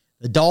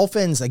 The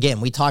Dolphins, again,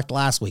 we talked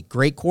last week.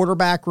 Great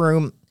quarterback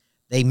room.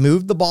 They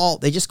moved the ball.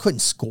 They just couldn't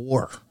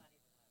score.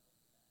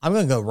 I'm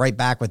going to go right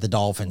back with the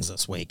Dolphins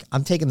this week.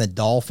 I'm taking the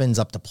Dolphins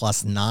up to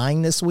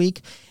 +9 this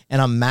week,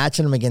 and I'm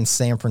matching them against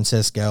San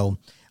Francisco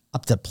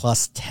up to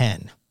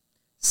 +10.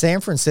 San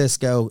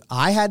Francisco,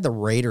 I had the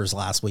Raiders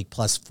last week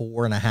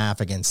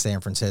 +4.5 against San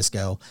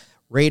Francisco.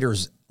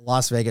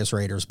 Las Vegas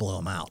Raiders blew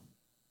them out.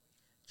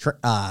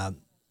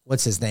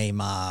 What's his name?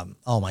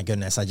 Oh my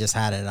goodness. I just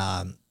had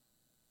it.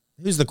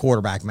 Who's the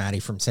quarterback, Matty,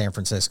 from San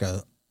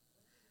Francisco?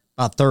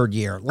 About third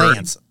year.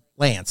 Lance.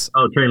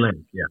 Oh, Trey Lance.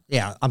 Yeah.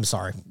 Yeah. I'm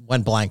sorry.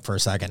 Went blank for a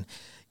second.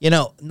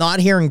 Not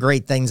hearing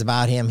great things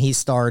about him. He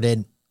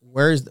started.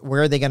 Where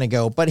are they going to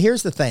go? But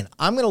here's the thing.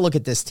 I'm going to look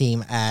at this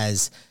team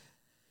as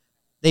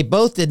they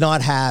both did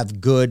not have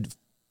good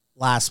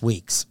last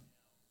weeks.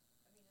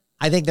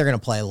 I think they're going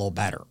to play a little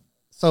better.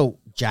 So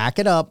jack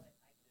it up.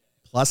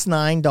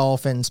 +9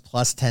 Dolphins,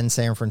 +10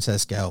 San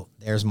Francisco.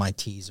 There's my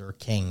teaser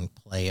king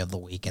play of the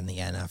week in the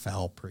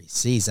NFL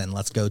preseason.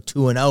 Let's go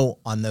 2-0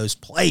 on those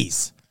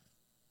plays.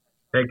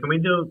 Hey, can we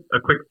do a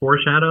quick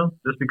foreshadow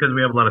just because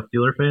we have a lot of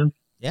Steeler fans?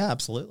 Yeah,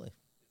 absolutely.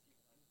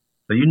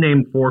 So you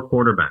named 4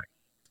 quarterbacks.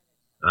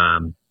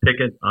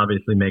 Pickett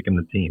obviously making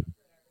the team.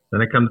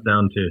 Then it comes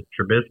down to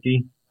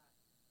Trubisky,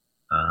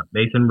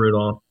 Mason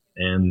Rudolph,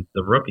 and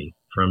the rookie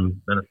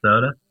from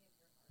Minnesota.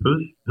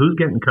 Who's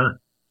getting cut?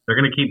 They're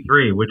going to keep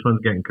 3. Which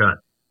one's getting cut?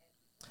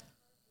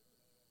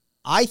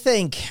 I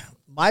think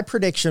my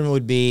prediction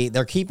would be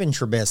they're keeping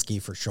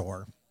Trubisky for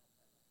sure.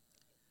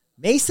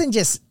 Mason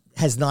just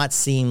has not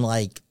seemed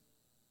like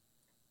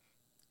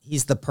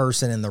he's the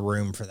person in the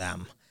room for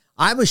them.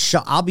 I was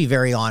shocked. I'll be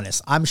very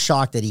honest. I'm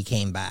shocked that he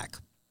came back.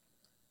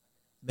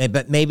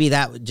 But maybe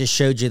that just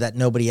showed you that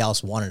nobody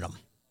else wanted him.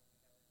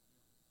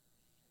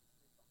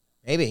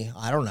 Maybe.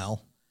 I don't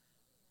know.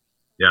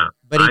 Yeah.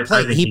 But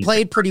he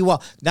played pretty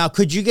well. Now,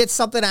 could you get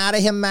something out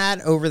of him,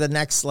 Matt, over the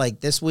next,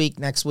 this week,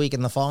 next week,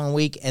 and the following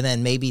week? And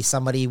then maybe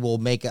somebody will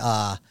make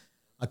a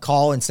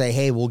call and say,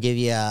 hey, we'll give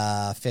you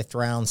a 5th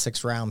round,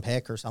 6th round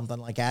pick or something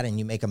like that, and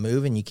you make a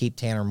move and you keep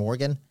Tanner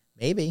Morgan?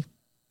 Maybe.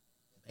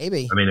 I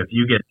mean, if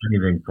you get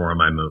anything for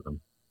him, I move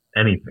him.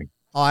 Anything.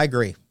 Oh, I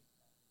agree.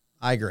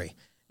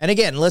 And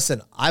again,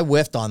 listen, I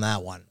whiffed on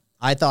that one.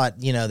 I thought,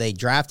 they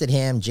drafted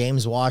him,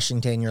 James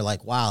Washington. You're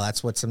like, wow,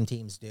 that's what some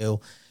teams do.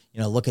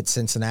 look at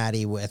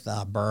Cincinnati with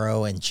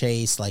Burrow and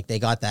Chase. Like, they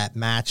got that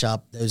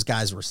matchup. Those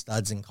guys were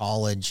studs in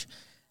college.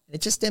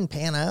 It just didn't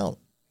pan out.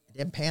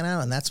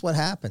 And that's what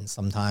happens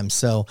sometimes.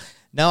 So,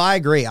 no, I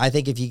agree. I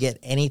think if you get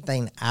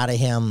anything out of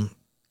him,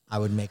 I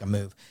would make a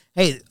move.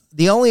 Hey,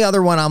 the only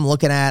other one I'm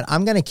looking at,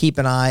 I'm going to keep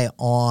an eye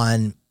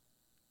on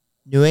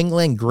New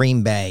England,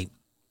 Green Bay.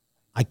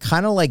 I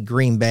kind of like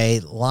Green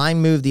Bay.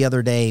 Line moved the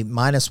other day,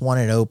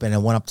 -1 at open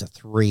and went up to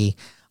 3.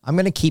 I'm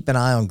going to keep an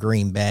eye on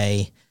Green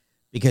Bay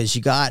because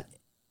I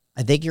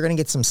think you're going to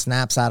get some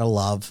snaps out of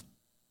Love.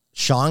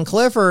 Sean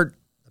Clifford,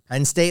 the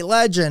Penn State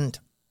legend,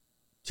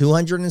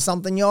 200 and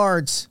something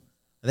yards.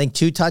 I think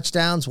 2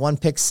 touchdowns, 1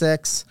 pick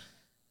 6.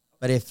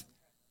 But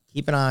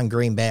keep an eye on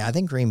Green Bay. I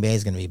think Green Bay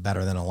is going to be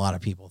better than a lot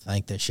of people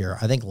think this year.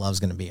 I think Love's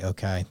going to be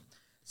okay.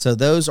 So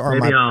those are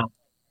my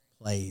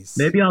plays.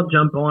 Maybe I'll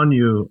jump on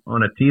you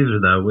on a teaser,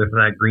 though, with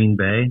that Green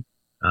Bay.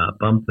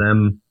 Bump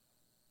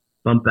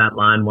that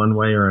line one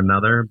way or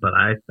another. But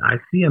I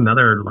see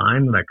another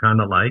line that I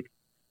kind of like.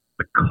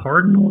 The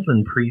Cardinals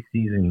in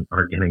preseason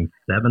are getting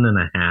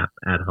 7.5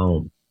 at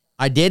home.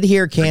 I did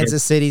hear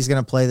Kansas City's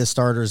going to play the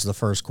starters the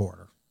first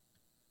quarter.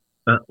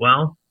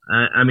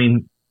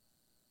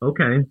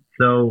 Okay.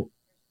 So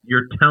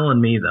you're telling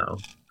me, though,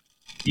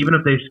 even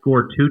if they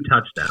score 2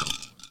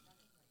 touchdowns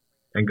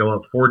and go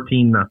up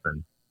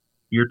 14-0,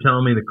 you're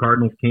telling me the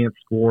Cardinals can't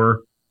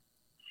score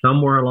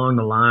somewhere along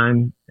the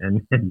line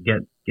and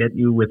get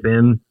you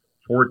within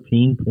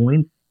 14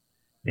 points?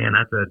 Man,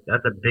 that's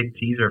a big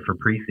teaser for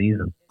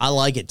preseason. I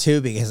like it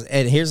too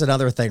and here's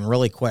another thing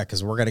really quick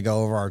because we're going to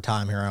go over our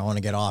time here. I want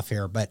to get off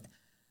here, but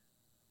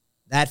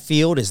that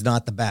field is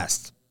not the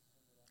best.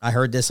 I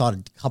heard this on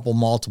a couple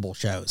multiple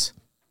shows.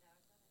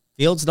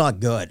 Field's not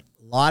good.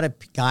 A lot of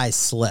guys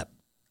slip.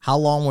 How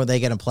long were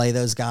they going to play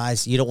those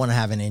guys? You don't want to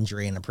have an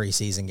injury in a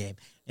preseason game.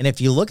 And if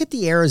you look at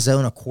the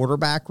Arizona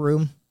quarterback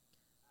room,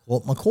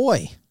 Colt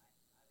McCoy.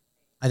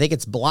 I think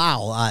it's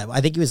Blau. I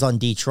think he was on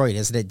Detroit,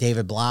 isn't it?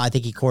 David Blau. I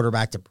think he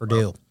quarterbacked at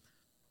Purdue.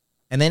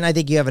 And then I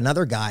think you have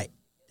another guy.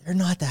 They're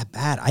not that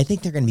bad. I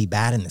think they're going to be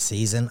bad in the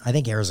season. I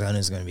think Arizona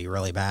is going to be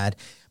really bad.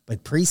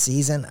 But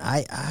preseason,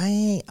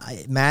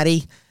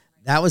 Matty,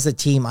 that was a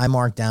team I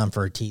marked down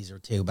for a teaser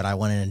too, but I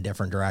went in a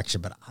different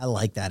direction. But I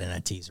like that in a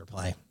teaser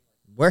play.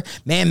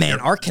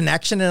 Our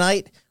connection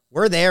tonight,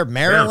 we're there.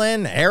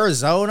 Maryland,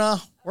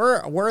 Arizona,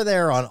 we're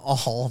there on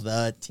all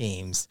the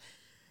teams.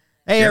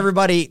 Hey,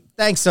 everybody,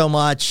 thanks so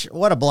much.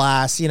 What a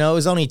blast. It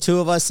was only 2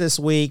 of us this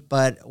week,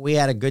 but we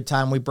had a good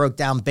time. We broke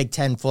down Big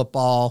Ten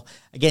football.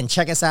 Again,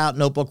 check us out,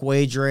 Notebook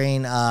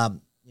Wagering. Check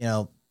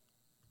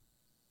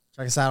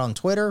us out on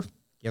Twitter.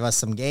 Give us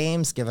some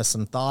games. Give us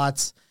some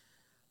thoughts.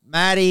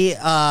 Matty,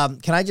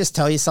 can I just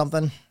tell you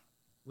something?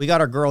 We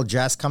got our girl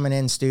Jess coming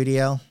in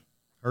studio,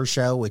 her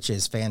show, which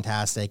is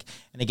fantastic.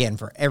 And again,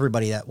 for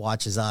everybody that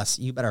watches us,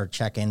 you better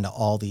check into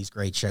all these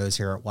great shows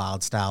here at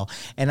Wylde Style.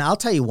 And I'll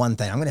tell you one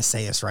thing. I'm going to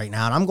say this right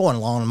now, and I'm going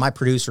along, and my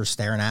producer's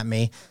staring at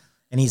me,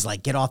 and he's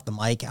like, get off the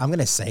mic. I'm going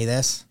to say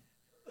this.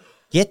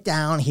 Get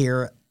down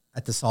here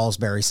at the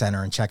Salisbury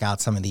Center and check out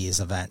some of these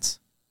events.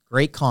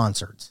 Great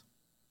concerts.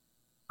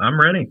 I'm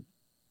ready.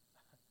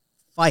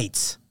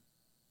 Fights.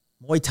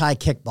 Muay Thai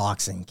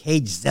kickboxing,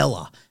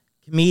 Cagezilla,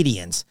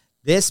 comedians.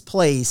 This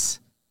place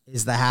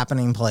is the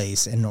happening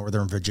place in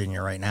Northern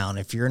Virginia right now. And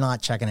if you're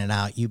not checking it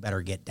out, you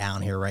better get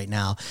down here right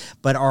now.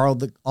 But all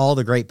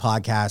the great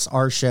podcasts,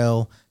 our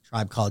show,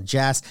 Tribe Called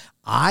Jess.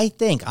 I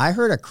think I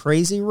heard a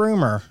crazy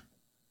rumor.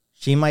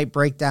 She might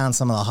break down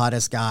some of the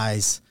hottest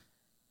guys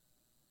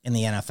in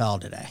the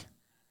NFL today.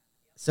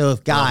 So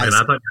if guys... I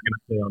thought you were going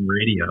to say on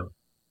radio.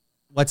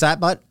 What's that,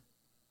 bud?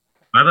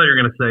 I thought you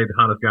were going to say the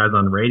hottest guys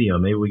on radio.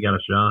 Maybe we got a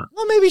shot.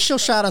 Well, maybe she'll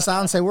shout us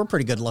out and say we're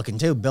pretty good looking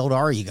too. Build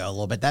our ego a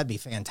little bit. That'd be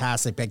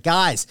fantastic. But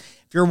guys,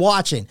 if you're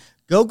watching,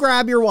 go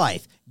grab your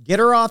wife. Get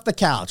her off the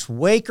couch.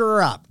 Wake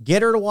her up.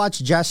 Get her to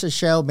watch Jess's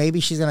show.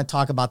 Maybe she's going to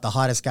talk about the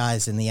hottest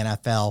guys in the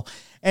NFL.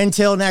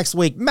 Until next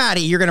week,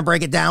 Matty, you're going to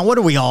break it down. What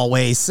do we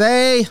always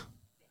say?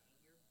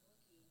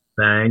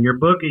 Bang your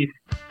bookies.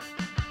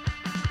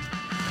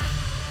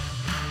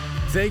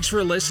 Thanks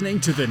for listening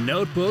to the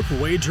Notebook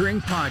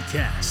Wagering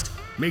Podcast.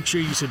 Make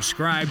sure you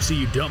subscribe so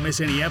you don't miss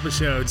any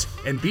episodes,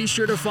 and be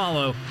sure to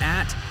follow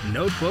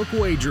 @Notebook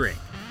Wagering.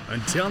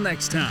 Until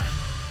next time.